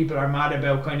lot of people are mad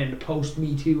about kind of in the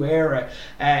post-Me Too era.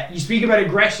 You speak about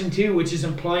aggression too, which is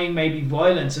implying maybe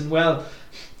violence, and well,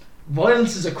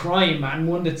 violence is a crime, and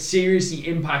one that seriously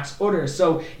impacts others.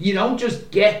 So you don't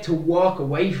just get to walk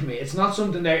away from it. It's not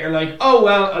something that you're like, oh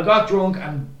well, I got drunk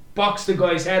and boxed the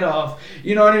guy's head off.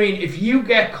 You know what I mean? If you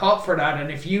get caught for that,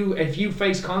 and if you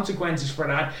face consequences for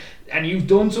that, and you've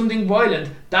done something violent,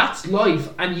 that's life,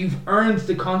 and you've earned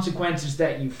the consequences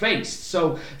that you faced.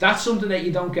 So that's something that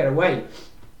you don't get away.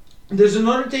 There's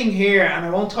another thing here, and I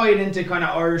won't tie it into kind of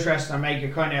Irish wrestling and make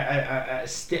it kind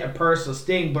of a personal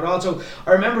sting, but also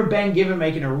I remember Ben Given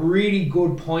making a really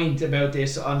good point about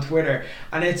this on Twitter,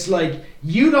 and it's like,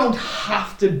 you don't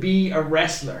have to be a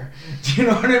wrestler. Do you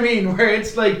know what I mean? Where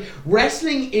it's like,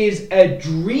 wrestling is a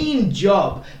dream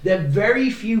job that very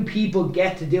few people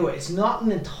get to do it. It's not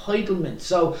an entitlement.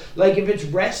 So like, if it's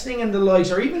wrestling and the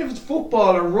likes, or even if it's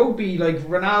football or rugby, like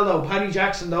Ronaldo, Paddy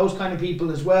Jackson, those kind of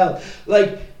people as well,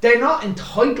 like, they're not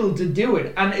entitled to do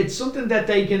it, and it's something that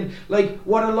they can, like,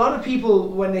 what a lot of people,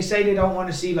 when they say they don't want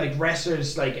to see like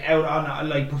wrestlers like out on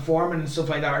like performing and stuff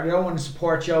like that, or they don't want to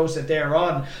support shows that they're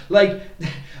on, like,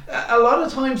 a lot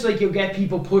of times, like, you'll get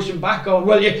people pushing back going,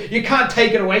 well, you can't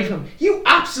take it away from them. You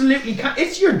absolutely can't.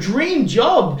 It's your dream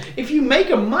job. If you make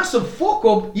a massive fuck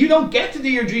up, you don't get to do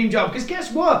your dream job, because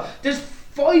guess what, there's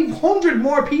 500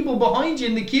 more people behind you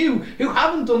in the queue who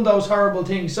haven't done those horrible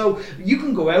things. So you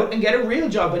can go out and get a real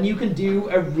job, and you can do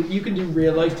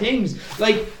real life things.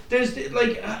 Like, there's,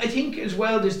 like, I think as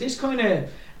well, there's this kind of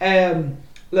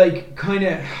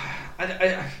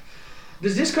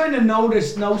there's this kind of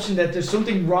notion that there's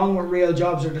something wrong with real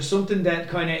jobs, or there's something that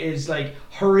kind of is like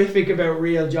horrific about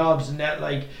real jobs, and that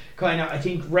like kind of, I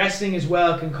think wrestling as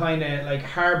well can kind of like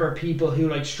harbour people who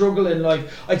like struggle in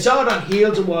life. I saw it on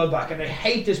Heels a while back, and I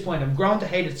hate this point. I've grown to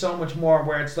hate it so much more,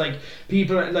 where it's like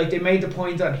people are, like, they made the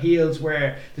point on Heels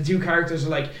where the two characters are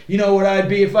like, you know what I'd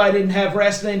be if I didn't have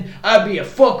wrestling? I'd be a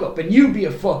fuck up, and you'd be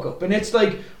a fuck up. And it's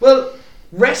like, well,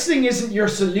 wrestling isn't your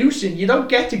solution. You don't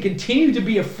get to continue to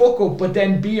be a fuck up but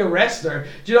then be a wrestler.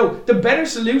 You know, the better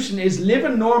solution is live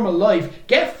a normal life,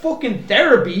 get fucking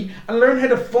therapy, and learn how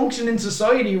to function in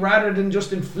society, rather than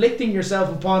just inflicting yourself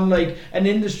upon like an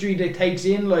industry that takes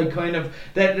in like kind of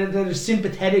that is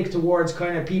sympathetic towards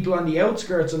kind of people on the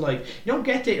outskirts of life. You don't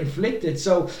get to inflict it.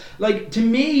 So like, to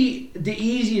me, the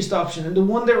easiest option, and the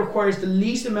one that requires the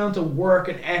least amount of work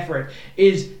and effort,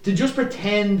 is to just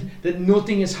pretend that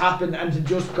nothing has happened, and to to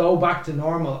just go back to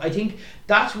normal. I think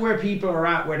that's where people are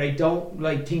at, where they don't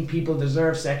like think people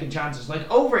deserve second chances. Like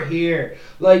over here,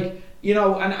 like, you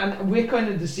know, and with kind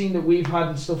of the scene that we've had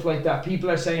and stuff like that, people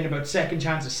are saying about second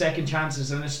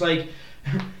chances, and it's like,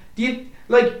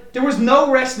 there was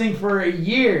no wrestling for a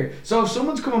year. So if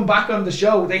someone's coming back on the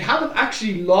show, they haven't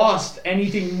actually lost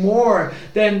anything more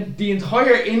than the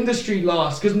entire industry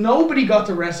lost, because nobody got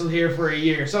to wrestle here for a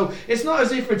year. So it's not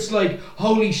as if it's like,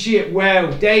 holy shit, wow,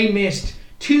 they missed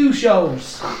 2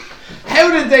 shows.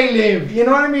 How did they live? You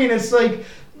know what I mean? It's like,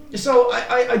 so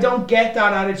I don't get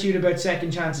that attitude about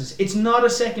second chances. It's not a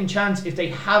second chance if they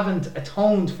haven't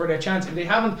atoned for their chance. If they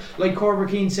haven't, like Cobra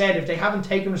Keen said, if they haven't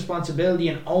taken responsibility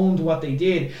and owned what they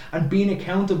did and been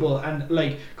accountable and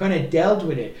like kind of dealt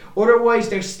with it. Otherwise,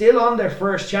 they're still on their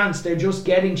first chance. They're just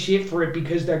getting shit for it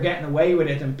because they're getting away with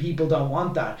it and people don't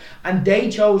want that. And they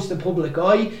chose the public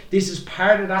eye. This is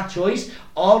part of that choice.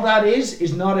 All that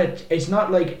is not it's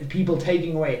not like people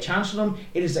taking away a chance from them.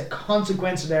 It is a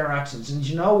consequence of their actions. And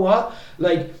you know what?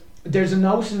 Like, there's a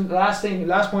notion, last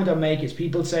point I'll make is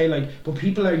people say like, but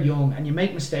people are young and you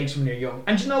make mistakes when you're young.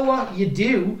 And you know what? You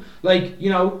do. Like, you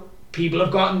know, people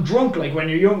have gotten drunk. Like when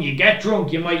you're young, you get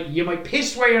drunk. You might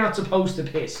piss where you're not supposed to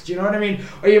piss. Do you know what I mean?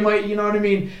 Or you might, you know what I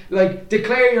mean? Like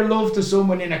declare your love to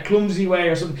someone in a clumsy way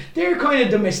or something. They're kind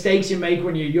of the mistakes you make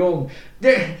when you're young.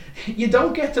 You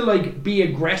don't get to like be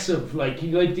aggressive. Like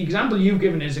the example you've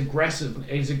given is aggression.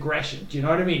 Do you know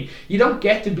what I mean? You don't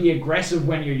get to be aggressive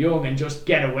when you're young and just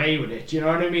get away with it. Do you know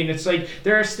what I mean? It's like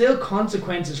there are still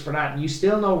consequences for that, and you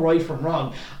still know right from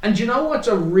wrong. And do you know what's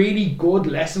a really good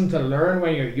lesson to learn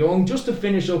when you're young? Just to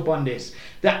finish up on this,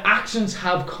 that actions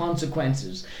have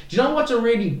consequences. Do you know what's a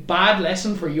really bad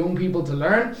lesson for young people to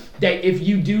learn? That if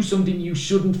you do something, you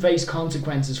shouldn't face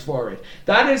consequences for it.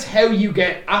 That is how you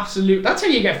get that's how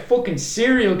you get fucking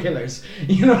serial killers.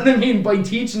 You know what I mean? By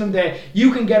teaching them that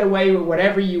you can get away with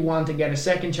whatever you want and get a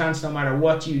second chance no matter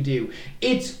what you do.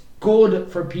 It's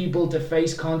good for people to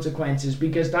face consequences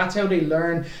because that's how they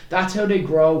learn, that's how they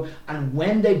grow, and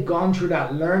when they've gone through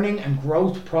that learning and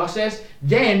growth process,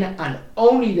 then and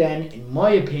only then, in my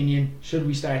opinion, should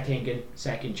we start thinking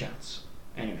second chance.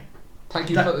 Anyway. Thank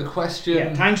you for the question.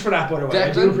 Yeah, thanks for that, by the way. Declan,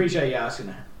 I do appreciate you asking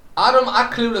that. Adam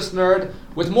at Clueless Nerd,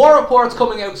 with more reports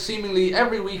coming out seemingly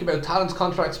every week about talents'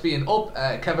 contracts being up,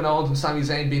 Kevin Owens and Sami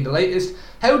Zayn being the latest,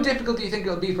 how difficult do you think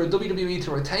it'll be for WWE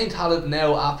to retain talent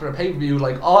now after a pay-per-view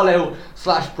like All Out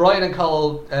 / Bryan and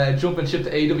Cole jumping ship to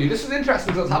AEW? This is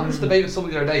interesting because I was having this debate with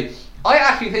somebody the other day. I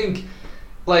actually think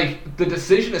like the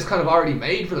decision is kind of already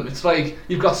made for them. It's like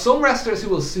you've got some wrestlers who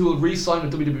will re-sign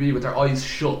with WWE with their eyes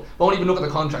shut, won't even look at the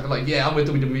contract. They're like, yeah, I'm with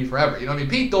WWE forever. You know what I mean?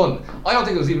 Pete Dunne, I don't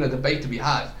think it was even a debate to be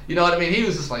had. You know what I mean? He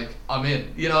was just like, I'm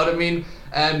in. You know what I mean?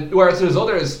 Whereas there's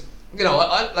others, you know,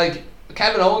 I like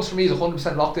Kevin Owens for me is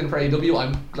 100% locked in for AEW.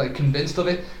 I'm like convinced of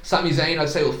it. Sami Zayn, I'd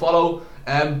say, will follow.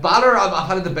 Balor, I've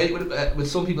had a debate with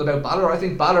some people about Balor. I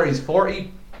think Balor, he's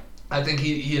 40. I think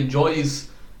he enjoys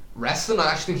wrestling.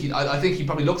 I think he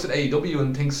probably looks at AEW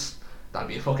and thinks that'd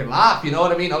be a fucking laugh. You know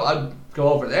what I mean? I'd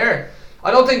go over there.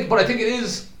 I think it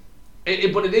is.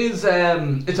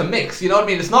 It's a mix. You know what I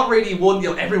mean? It's not really one. You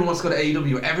know, everyone wants to go to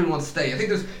AEW. Everyone wants to stay. I think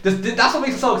that's what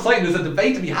makes it so exciting. There's a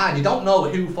debate to be had. You don't know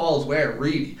who falls where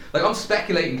really. Like I'm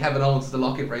speculating Kevin Owens is the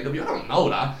lock-in for AEW. I don't know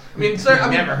that. I mean,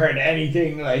 I've never heard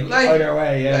anything like either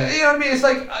way. Yeah. You know what I mean? It's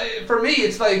like for me,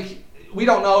 it's like we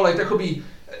don't know. Like there could be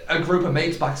a group of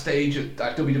mates backstage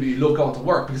at WWE love going to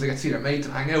work because they get to see their mates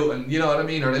and hang out, and you know what I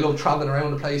mean, or they love travelling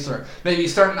around the place, or maybe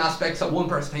certain aspects that one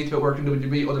person hates about working in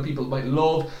WWE other people might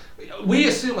love. We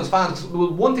assume as fans,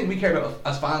 one thing we care about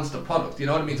as fans is the product, you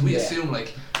know what I mean? So we assume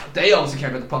like they obviously care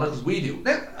about the product as we do.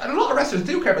 Now, and a lot of wrestlers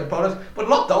do care about the product, but a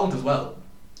lot don't as well.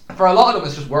 For a lot of them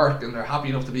it's just work and they're happy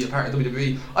enough to be a part of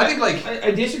WWE. I think like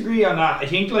I disagree on that. I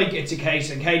think like it's a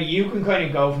case, and Katie, you can kind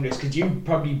of go from this because you've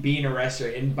probably been a wrestler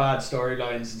in bad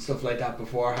storylines and stuff like that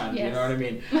beforehand. Yes. You know what I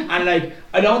mean? And like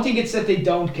I don't think it's that they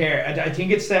don't care. I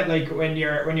think it's that like when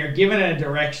you're given a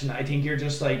direction, I think you're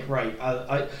just like right.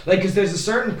 I like because there's a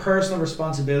certain personal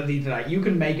responsibility to that. You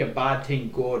can make a bad thing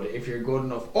good if you're good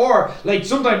enough, or like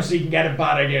sometimes you can get a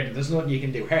bad idea that there's nothing you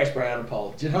can do. Hairspray on a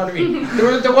pole. Do you know what I mean?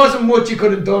 there wasn't much you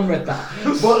could have done with that,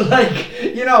 but like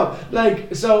you know,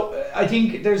 like so I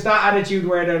think there's that attitude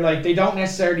where they're like they don't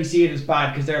necessarily see it as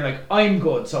bad because they're like I'm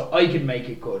good so I can make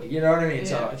it good, you know what I mean? Yeah,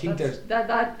 so I think there's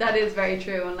that is very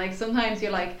true. And like sometimes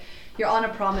you're on a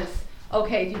promise,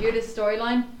 okay, do you do this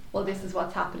storyline, well this is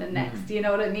what's happening next, you know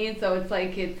what I mean? So it's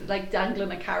like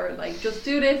dangling a carrot, like just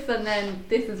do this and then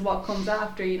this is what comes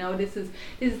after, you know, this is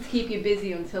to keep you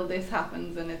busy until this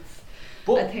happens. And it's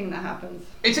But a thing that happens.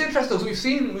 It's interesting because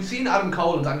we've seen Adam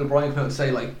Cole and Daniel Bryan come out and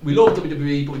say like, we love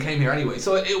WWE but we came here anyway.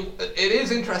 So it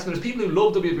is interesting. There's people who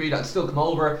love WWE that still come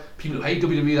over, people who hate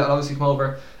WWE that obviously come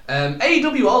over.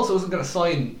 AEW also isn't going to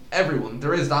sign everyone.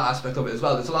 There is that aspect of it as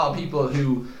well. There's a lot of people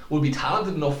who would be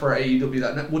talented enough for AEW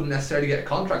that wouldn't necessarily get a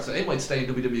contract, so they might stay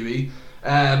in WWE.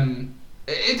 I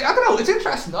don't know. It's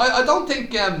interesting. I don't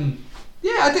think. I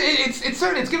think it's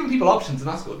certainly it's giving people options, and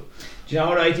that's good. Do you know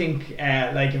what I think?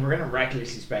 Like, if we're gonna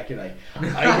recklessly speculate,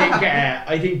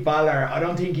 I think Balor. I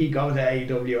don't think he'd go to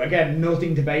AEW. Again,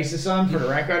 nothing to base this on for the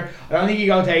record. I don't think he'd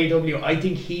go to AEW. I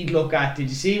think he'd look at. Did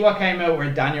you see what came out where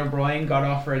Daniel Bryan got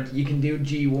offered? You can do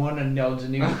G1 and loads of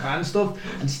New Japan stuff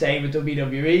and stay with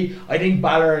WWE. I think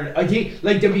Balor. I think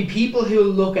like there'll be people who'll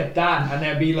look at that and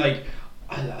they'll be like,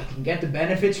 I can get the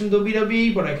benefits from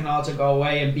WWE, but I can also go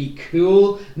away and be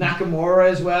cool. Nakamura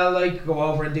as well, like go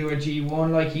over and do a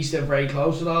G1, like he's still very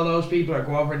close with all those people, or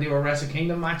go over and do a Wrestle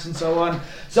Kingdom match and so on.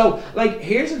 So like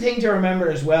here's the thing to remember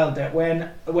as well, that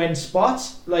when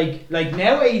spots like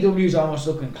now AEW is almost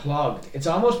looking clogged. It's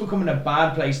almost becoming a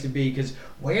bad place to be because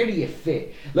where do you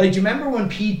fit? Like do you remember when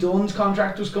Pete Dunne's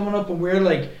contract was coming up and we're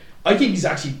like, I think he's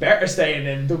actually better staying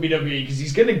in WWE because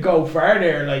he's going to go far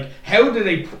there. Like, how do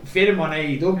they fit him on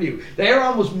AEW? They're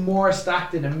almost more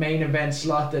stacked in a main event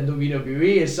slot than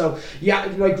WWE is. So,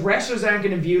 yeah, like, wrestlers aren't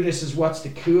going to view this as what's the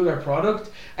cooler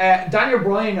product. Daniel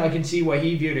Bryan, I can see why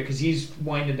he viewed it because he's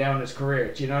winding down his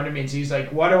career. Do you know what I mean? So he's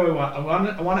like, what do I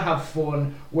want? I want to have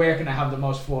fun. Where can I have the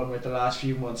most fun with the last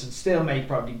few months and still make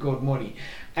probably good money?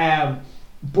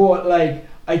 But, like,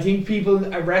 I think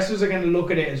wrestlers are going to look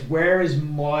at it as where is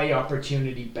my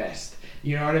opportunity best?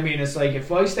 You know what I mean? It's like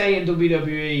if I stay in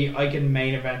WWE, I can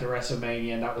main event a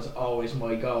WrestleMania, and that was always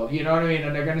my goal. You know what I mean?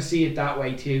 And they're going to see it that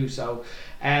way too. So,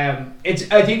 I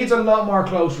think it's a lot more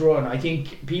close run. I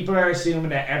think people are assuming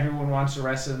that everyone wants to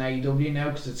wrestle in AEW now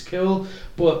because it's cool,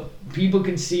 but people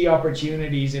can see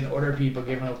opportunities in other people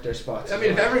giving up their spots. I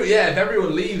mean, if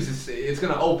everyone leaves, it's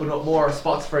going to open up more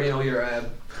spots for your.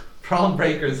 Prom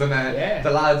breakers and the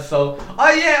lads. So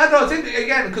I don't know, it's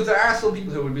again because there are some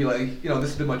people who would be like, this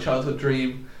has been my childhood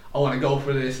dream, I want to go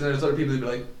for this, and there's other people who'd be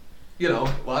like,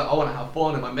 well, I want to have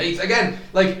fun and my mates again,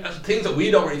 like things that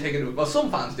we don't really take into, well some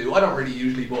fans do, I don't really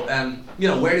usually, but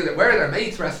where are their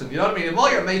mates wrestling, you know what I mean? If all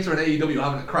your mates are in AEW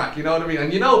having a crack, you know what I mean?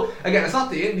 And again, it's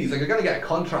not the indies, like you're going to get a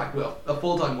contract with a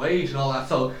full-time wage and all that,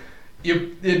 so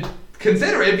you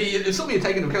consider it, it's something you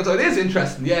take into account, so it is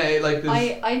interesting, like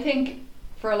I think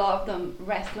for a lot of them,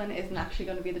 wrestling isn't actually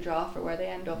going to be the draw for where they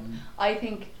end up. I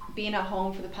think being at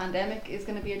home for the pandemic is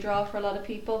going to be a draw for a lot of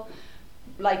people.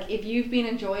 Like, if you've been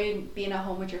enjoying being at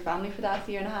home with your family for the last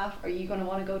year and a half, are you going to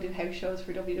want to go do house shows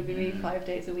for WWE 5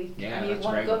 days a week? Yeah, and you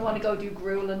want to go do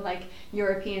grueling, like,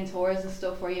 European tours and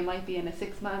stuff where you might be in a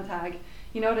 6-man tag.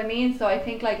 You know what I mean? So I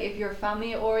think, like, if you're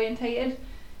family orientated,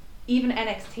 even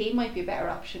NXT might be a better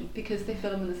option because they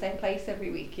film in the same place every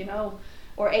week,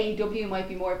 Or AEW might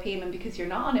be more appealing because you're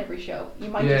not on every show. You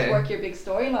might just work your big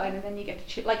storyline and then you get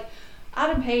to like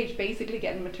Adam Page basically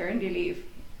getting maternity leave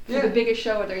for the biggest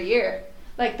show of their year.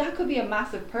 Like that could be a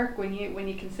massive perk when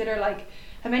you consider like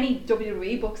how many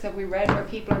WWE books have we read where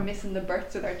people are missing the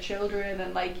births of their children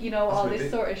and like all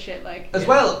this sort of shit like. As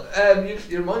well,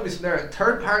 you remind me of there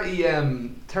third party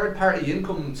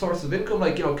income sources of income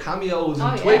like cameos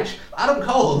and Twitch. Adam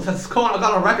Cole that's gone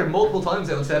on record multiple times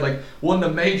now and said like one of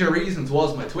the major reasons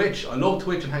was my Twitch. I love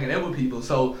Twitch and hanging out with people,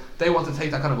 so they want to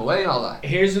take that kind of away and all that.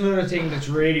 Here's another thing that's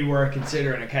really worth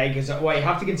considering, okay? Because what you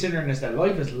have to consider is that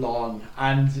life is long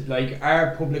and like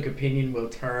our public opinion will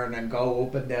turn and go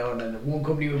up and down, and one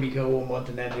company will be cool 1 month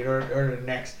and then the other the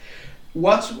next.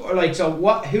 You're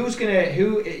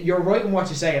right in what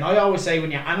you say, and I always say when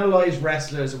you analyse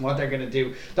wrestlers and what they're going to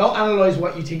do, don't analyse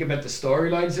what you think about the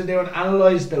storylines they're doing,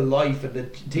 analyse the life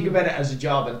and think about it as a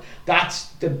job, and that's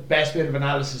the best bit of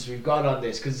analysis we've got on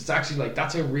this, because it's actually like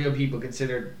that's how real people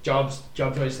consider job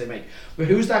choices they make. But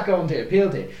who's that going to appeal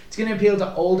to? It's going to appeal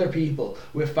to older people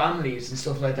with families and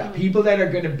stuff like that, people that are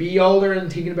going to be older and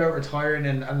thinking about retiring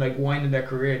and like winding their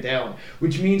career down,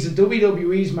 which means that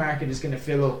WWE's market is going to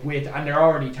fill up with, and they're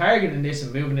already targeting this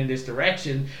and moving in this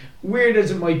direction, weird as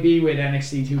it might be with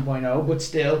NXT 2.0, but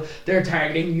still they're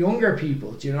targeting younger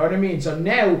people. Do you know what I mean? So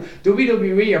now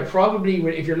WWE are probably,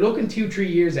 if you're looking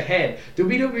 2-3 years ahead,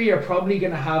 WWE are probably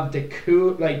going to have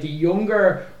the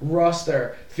younger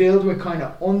roster filled with kind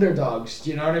of underdogs. Do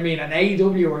you know what I mean? And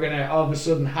AEW are going to all of a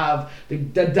sudden have the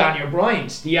Daniel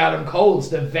Bryans, the Adam Coles,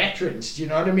 the veterans. Do you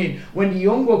know what I mean? When the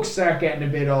Young Bucks start getting a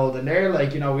bit old and they're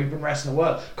like, we've been wrestling a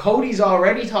while. Cody's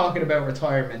already talking about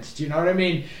retirement. Do you know what I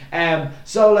mean?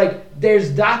 So like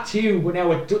there's that too. But now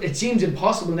it seems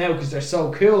impossible now because they're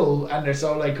so cool and they're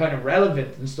so like kind of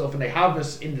relevant and stuff, and they have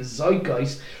us in the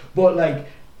zeitgeist. But like,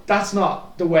 that's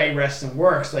not the way wrestling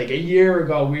works. Like a year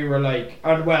ago we were like,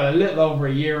 a little over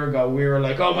a year ago we were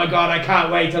like, oh my god, I can't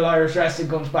wait till Irish wrestling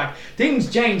comes back. Things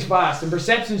change fast and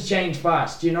perceptions change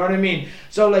fast. Do you know what I mean?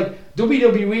 So like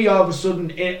WWE all of a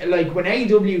sudden, like when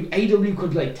AEW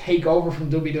could like take over from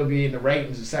WWE in the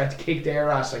ratings and start to kick their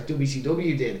ass like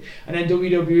WCW did, and then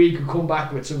WWE could come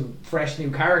back with some fresh new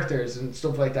characters and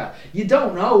stuff like that. You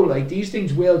don't know. Like these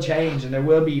things will change and there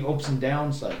will be ups and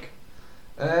downs. Like,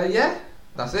 yeah.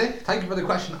 That's it. Thank you for the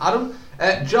question, Adam.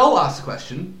 Joe asked a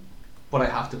question, but I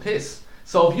have to piss.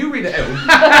 So if you read it out,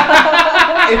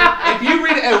 if you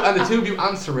read it out and the two of you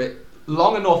answer it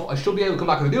long enough, I should be able to come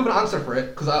back. I do have an answer for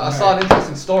it because I saw an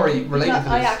interesting story related to this.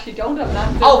 I actually don't have an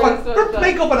answer. Oh,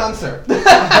 make up an answer. Okay.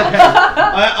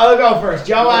 I'll go first.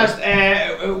 Joe asked,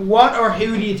 what or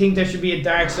who do you think there should be a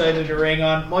dark side of the ring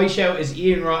on? My shout is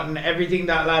Ian Rotten. Everything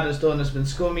that lad has done has been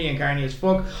scummy and carny as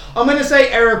fuck. I'm going to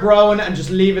say Eric Rowan and just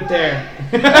leave it there.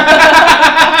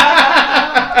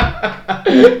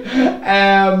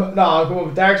 No, I'll come up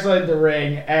with dark side of the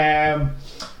ring.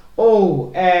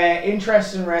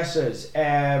 Interesting wrestlers.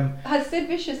 Has Sid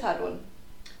Vicious had one?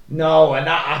 No, and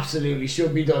that absolutely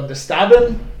should be done. The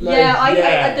stabbing?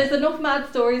 I there's enough mad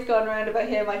stories going around about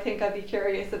him. I think I'd be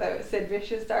curious about Sid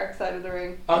Vicious' dark side of the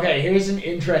ring. Okay, here's an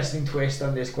interesting twist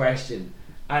on this question.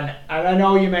 And I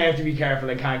know you may have to be careful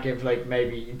and can't give like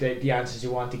maybe the answers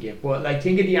you want to give, but like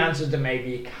think of the answers that maybe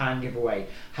you can give away.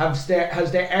 Has there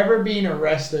ever been a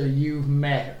wrestler you've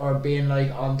met or been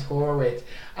like on tour with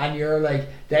and you're like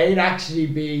they'd actually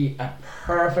be a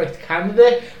perfect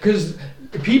candidate? Because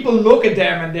people look at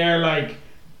them and they're like,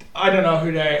 I don't know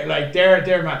who they're like.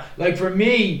 They're man. Like for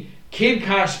me, Kid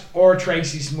Cash or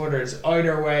Tracy Smothers,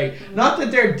 either way. Not that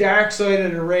they're dark side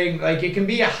of the ring, like it can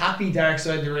be a happy dark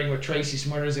side of the ring with Tracy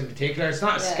Smothers in particular. It's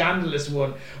not a scandalous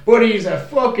one, but he's a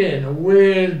fucking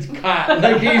weird cat.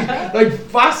 Like he's like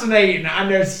fascinating,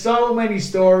 and there's so many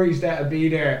stories that'll be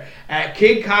there.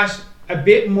 Kid Cash, a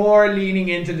bit more leaning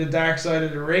into the dark side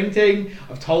of the ring thing.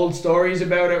 I've told stories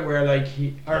about it where like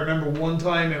I remember one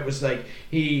time it was like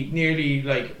he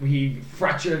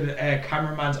fractured a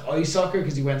cameraman's eye socket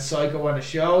because he went psycho on a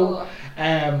show.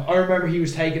 I remember he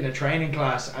was taking a training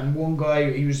class and one guy,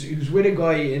 he was with a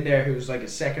guy in there who was like a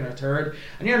second or third,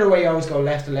 and the other way you always go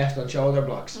left to left on shoulder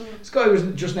blocks. This guy was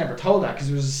just never told that because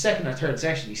it was a second or third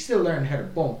session. He still learned how to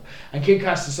bump, and Kid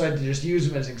Cash decided to just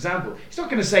use him as an example. He's not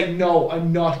going to say, no,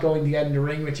 I'm not going to get in the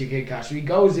ring with you, Kid Cash. So he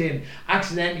goes in,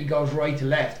 accidentally goes right to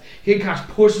left. Kid Cash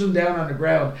pushes him down on the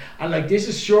ground, and like this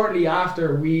is shortly after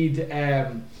we'd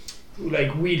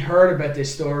heard about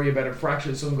this story about a fracture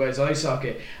of some guy's eye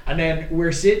socket, and then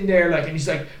we're sitting there like, and he's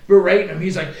like berating him.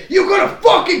 He's like, "You're gonna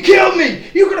fucking kill me!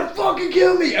 You're gonna fucking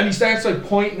kill me!" And he starts like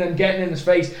pointing and getting in his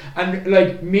face, and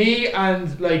like me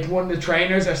and like one of the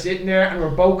trainers are sitting there, and we're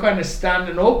both kind of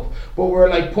standing up, but we're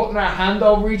like putting our hand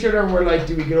over each other, and we're like,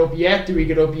 "Do we get up yet? Do we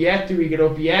get up yet? Do we get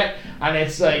up yet?" And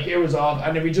it's like it was off,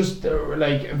 and then we just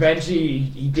like eventually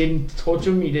he didn't touch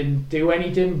him, he didn't do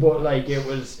anything, but like it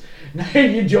was.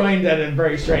 You joined at a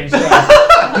very strange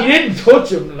time. He didn't touch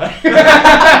him, like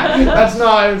that's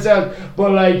not himself.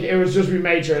 But like it was just we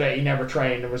made sure that he never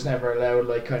trained and was never allowed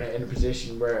like kind of in a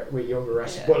position where with younger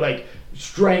wrestlers. But like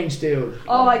strange dude.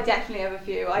 Oh, I definitely have a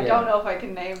few. I don't know if I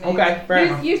can name them. Okay, fair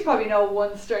enough. You probably know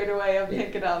one straight away. I'm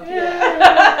thinking of. We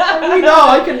know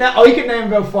I can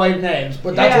name about 5 names,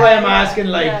 but that's why I'm asking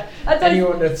like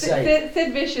anyone that's safe.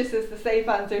 Sid Vicious is the safe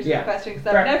answer to the question because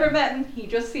I've never met him. He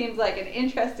just seems like an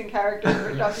interesting character for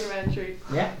a documentary.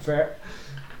 Yeah, fair.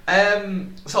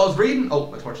 So I was reading. Oh,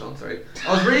 my torch on. Sorry.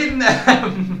 I was reading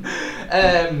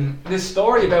this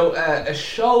story about a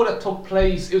show that took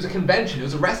place. It was a convention. It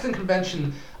was a wrestling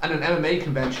convention and an MMA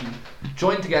convention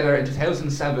joined together in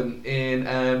 2007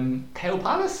 in Cow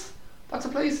Palace. That's a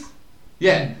place.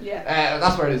 Yeah.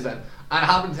 That's where it is then. And it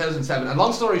happened in 2007. And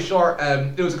long story short,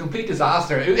 it was a complete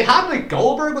disaster. It had like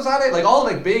Goldberg was at it, like all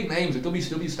like big names, like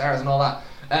WCW stars and all that.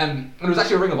 And there was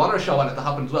actually a Ring of Honor show on it that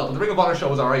happened as well. But the Ring of Honor show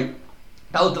was alright.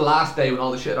 That was the last day when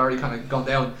all the shit had already kind of gone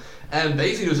down. And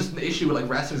basically, it was just an issue with like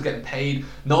wrestlers getting paid.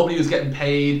 Nobody was getting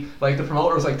paid. Like the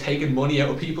promoter was like taking money out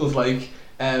of people's like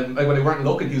when they weren't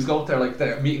looking, he was going up there like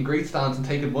their meet and greet stands and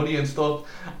taking money and stuff.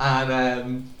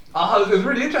 And it was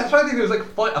really interesting. I think there was like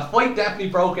a fight definitely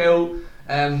broke out.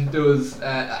 There was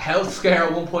a health scare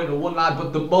at one point with one lad,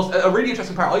 but a really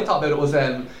interesting part I thought about it was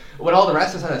when all the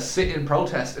wrestlers had a sit-in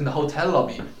protest in the hotel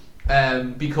lobby.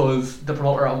 Because the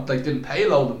promoter didn't pay a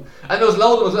load of them, and there was a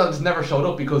load of them that just never showed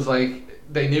up because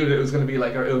they knew that it was going to be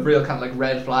a real kind of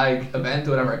red flag event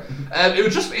or whatever.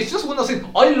 It's just one of those things.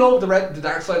 I love the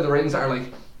dark side of the rings that are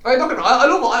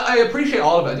I appreciate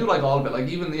all of it. I do like all of it,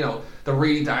 even the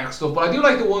really dark stuff. But I do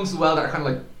like the ones as well that are kind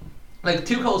of like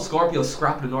Too Cold Scorpio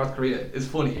scrapping in North Korea is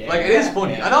funny. Yeah. It is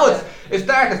funny. Yeah. I know it's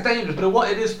dark, it's dangerous,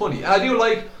 but it is funny. And I do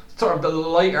like sort of the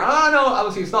lighter. I know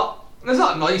obviously it's not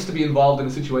nice to be involved in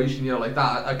a situation like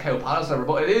that at Cow Palace or whatever,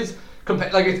 but it is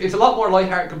it's a lot more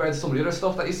lighthearted compared to some of the other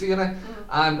stuff that you see in it.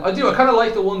 And I kind of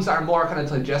like the ones that are more kind of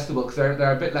digestible because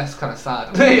they're a bit less kind of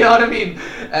sad. You know what I mean?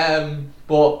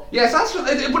 But yes, that's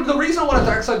just, but the reason I want a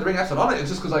Dark Side of the Ring episode on it is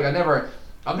just because I've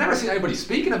never seen anybody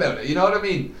speaking about it. You know what I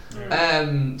mean?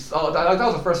 So that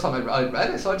was the first time I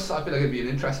read it, so I feel like it'd be an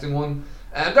interesting one.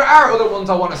 There are other ones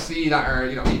I want to see that are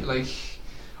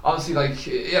obviously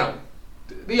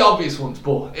the obvious ones,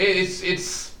 but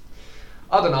it's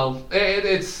I don't know.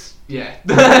 It's yeah.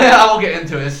 I won't get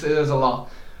into it. There's a lot,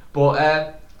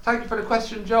 but thank you for the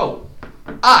question, Joe.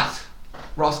 At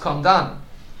Roscom Dan,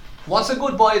 what's a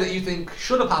good buy that you think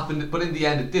should have happened, but in the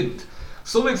end it didn't?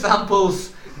 Some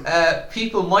examples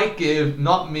people might give,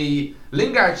 not me.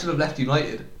 Lingard should have left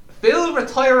United. Phil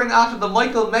retiring after the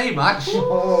Michael May match.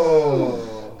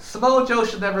 Oh. Samoa Joe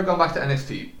should never have gone back to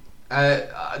NXT.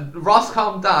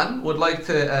 Roscom Dan would like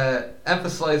to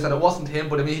emphasise that it wasn't him,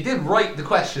 but I mean he did write the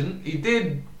question. He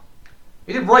did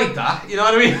write that. You know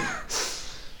what I mean?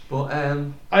 But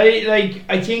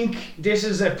I think this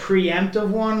is a preemptive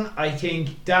one. I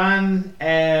think Dan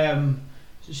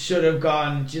should have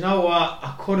gone, do you know what?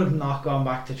 I could have not gone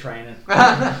back to training.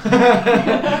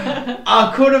 I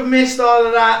could have missed all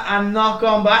of that and not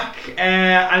gone back.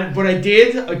 But I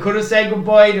did. I could have said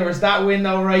goodbye. There was that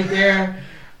window right there.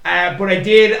 But I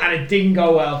did, and it didn't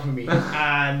go well for me.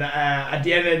 And at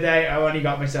the end of the day, I only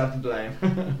got myself to blame.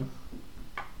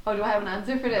 Oh, do I have an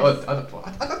answer for this?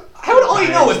 How do I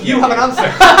know if you have an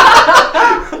answer?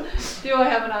 Do I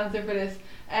have an answer for this?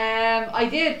 I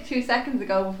did 2 seconds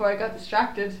ago before I got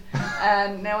distracted,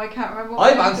 and now I can't remember what I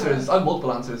have my answer answers. I have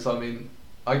multiple answers, so I mean,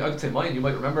 I could say mine. You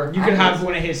might remember. You can have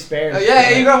one of his spares. Yeah,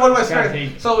 you can have one of my Can't spares.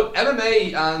 think. So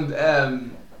MMA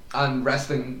and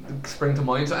wrestling spring to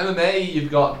mind. So MMA, you've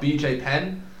got BJ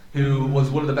Penn, who was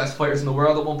one of the best fighters in the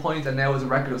world at one point, and now has a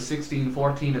record of 16,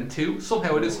 14, and 2.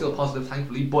 Somehow it is still positive,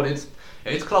 thankfully, but it's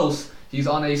close. He's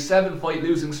on a 7-fight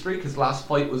losing streak. His last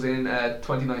fight was in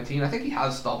 2019. I think he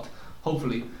has stopped,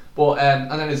 hopefully. But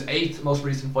and then his 8th most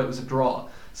recent fight was a draw.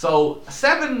 So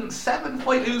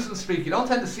 7-fight losing streak. You don't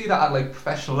tend to see that at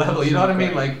professional level. You know what I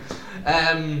mean?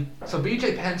 So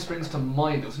BJ Penn springs to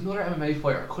mind. There was another MMA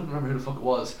fighter. I couldn't remember who the fuck it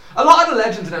was. A lot of the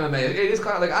legends in MMA. It is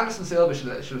kind of like Anderson Silva should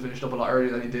have finished up a lot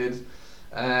earlier than he did.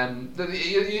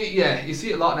 You see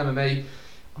it a lot in MMA.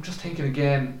 I'm just thinking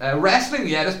again. Wrestling,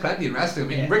 there's plenty in wrestling. I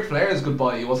mean, Ric Flair's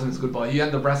goodbye. He wasn't his goodbye. He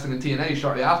ended up wrestling in TNA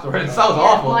shortly afterwards. It sounds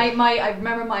awful. I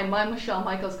remember mine was Shawn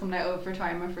Michaels coming out of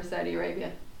retirement for Saudi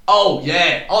Arabia. Oh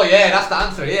yeah, that's the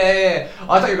answer. Yeah.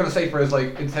 I thought you were gonna say for his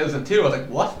in 2002. I was like,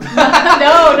 what?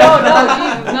 No,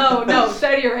 Jesus, no,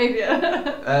 Saudi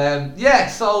Arabia.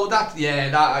 So that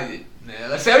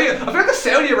Saudi. I feel like the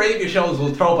Saudi Arabia shows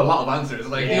will throw up a lot of answers.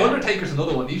 The Undertaker's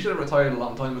another one. He should have retired a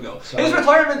long time ago. His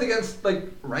retirement against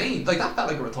Reigns, that felt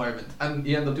like a retirement, and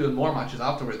he ended up doing more matches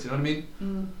afterwards. You know what I mean?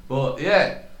 But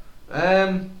yeah, I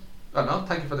don't know.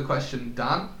 Thank you for the question,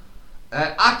 Dan.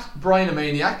 At Brian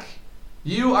Maniac.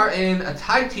 You are in a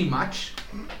tag team match.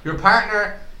 Your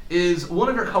partner is one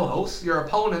of your co-hosts. Your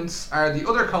opponents are the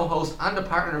other co-host and the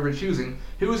partner we're choosing.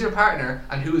 Who is your partner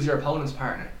and who is your opponent's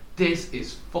partner? This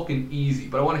is fucking easy,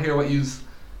 but I want to hear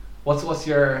what's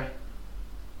your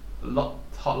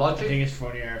hot logic? I think it's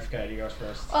funnier if Katie goes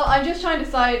first. Well, I'm just trying to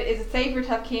decide, is it safer to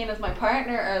have Cian as my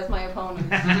partner or as my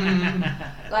opponent?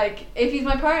 If he's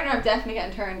my partner, I'm definitely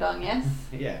getting turned on, yes?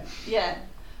 Yeah.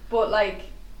 But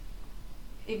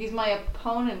if he's my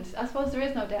opponent, I suppose there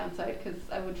is no downside because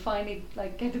I would finally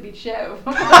get to beat shit out of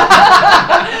him.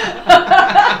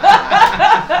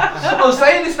 I was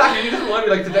saying this back, and you just remind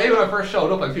me, today when I first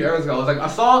showed up a few hours ago, I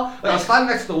was standing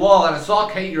next to the wall and I saw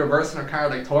Katie reversing her car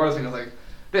Taurus, and I was like,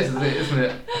 this is it, isn't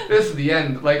it? This is the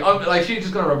end. She's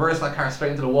just gonna reverse that car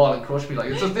straight into the wall and crush me.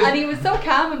 It's just this. And he was so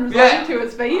calm and resigned to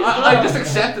his face. I just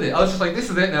accepted it. I was just like, this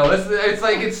is it now. It's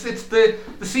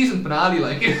the season finale,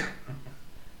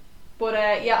 But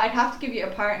I'd have to give you a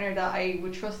partner that I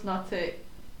would trust not to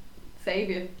save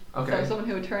you. Okay. So someone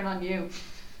who would turn on you.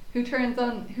 Who turns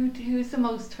on? Who's the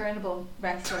most turnable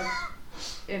wrestler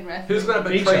in wrestling? Who's gonna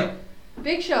betray?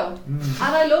 Big Show. And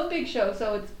I love Big Show,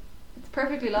 so it's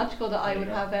perfectly logical that I would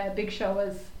have Big Show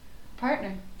as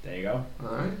partner. There you go.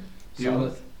 Alright.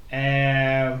 Solid.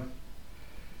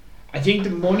 I think the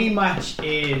money match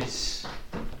is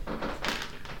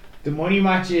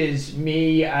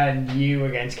me and you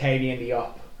against Katie and the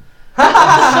Op.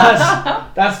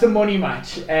 that's the money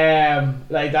match.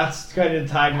 Like that's kind of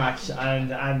the tag match,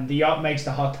 and the Op makes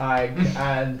the hot tag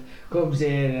and comes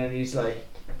in and he's like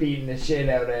beating the shit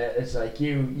out of it. It's like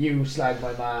you slag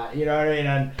my man, you know what I mean?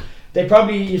 And you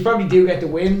probably do get the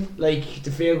win, like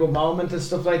the feel good moment and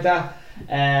stuff like that.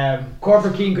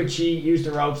 Corporate King could cheat, use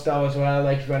the ropes though as well,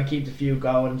 like if you want to keep the feud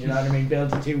going, do you know what I mean? Build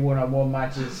the 2 1-on-1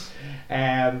 matches.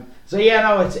 So yeah,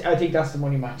 no, I think that's the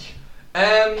money match.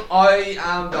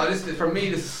 For me,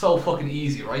 this is so fucking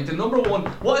easy, right? The number one,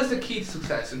 what is the key to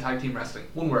success in tag team wrestling?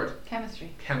 One word.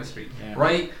 Chemistry, yeah.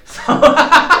 Right? So,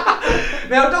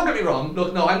 now, don't get me wrong.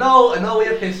 Look, no, I know we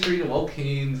have history, the Woke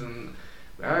Kings, and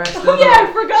we are still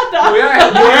I forgot that. We are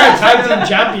tag team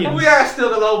champions. We are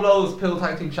still the Low Blows Pill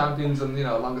tag team champions, and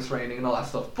longest reigning and all that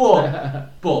stuff. But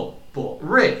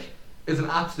Rick is an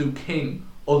absolute king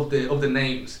of the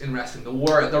names in wrestling, the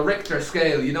word, the Richter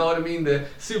scale, you know what I mean, the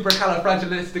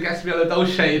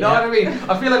supercalifragilisticexpialidocious, you know what I mean.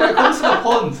 I feel like when it comes to the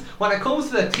puns, when it comes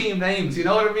to the team names, you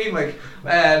know what I mean, like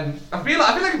I feel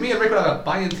like me and Rick would have a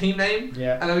banging team name,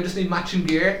 and then we just need matching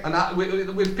gear, and that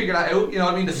we'd figure that out, you know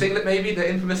what I mean, the singlet maybe, the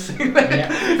infamous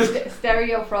singlet.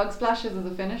 Stereo frog splashes as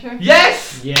a finisher.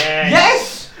 Yes!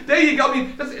 There you go. I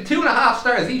mean, that's 2.5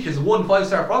 stars each is 1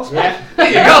 5-star frog splash. There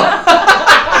you go.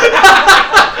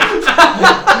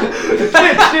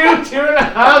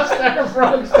 2.5 star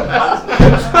frog splash.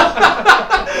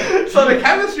 So the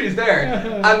chemistry is there,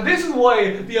 and this is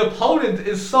why the opponent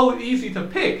is so easy to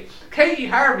pick. Katie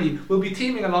Harvey will be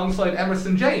teaming alongside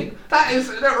Emerson Jane. That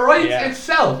is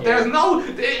itself. There's no,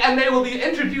 and they will be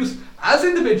introduced as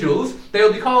individuals. They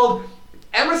will be called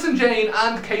Emerson Jane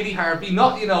and Katie Harvey,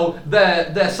 not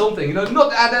the something, not, and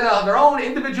then they'll have their own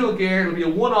individual gear. It'll be a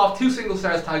one-off 2 single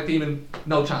stars tag team, and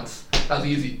no chance. That's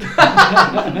easy.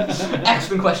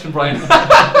 Excellent question, Brian.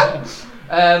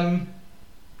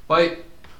 Bye.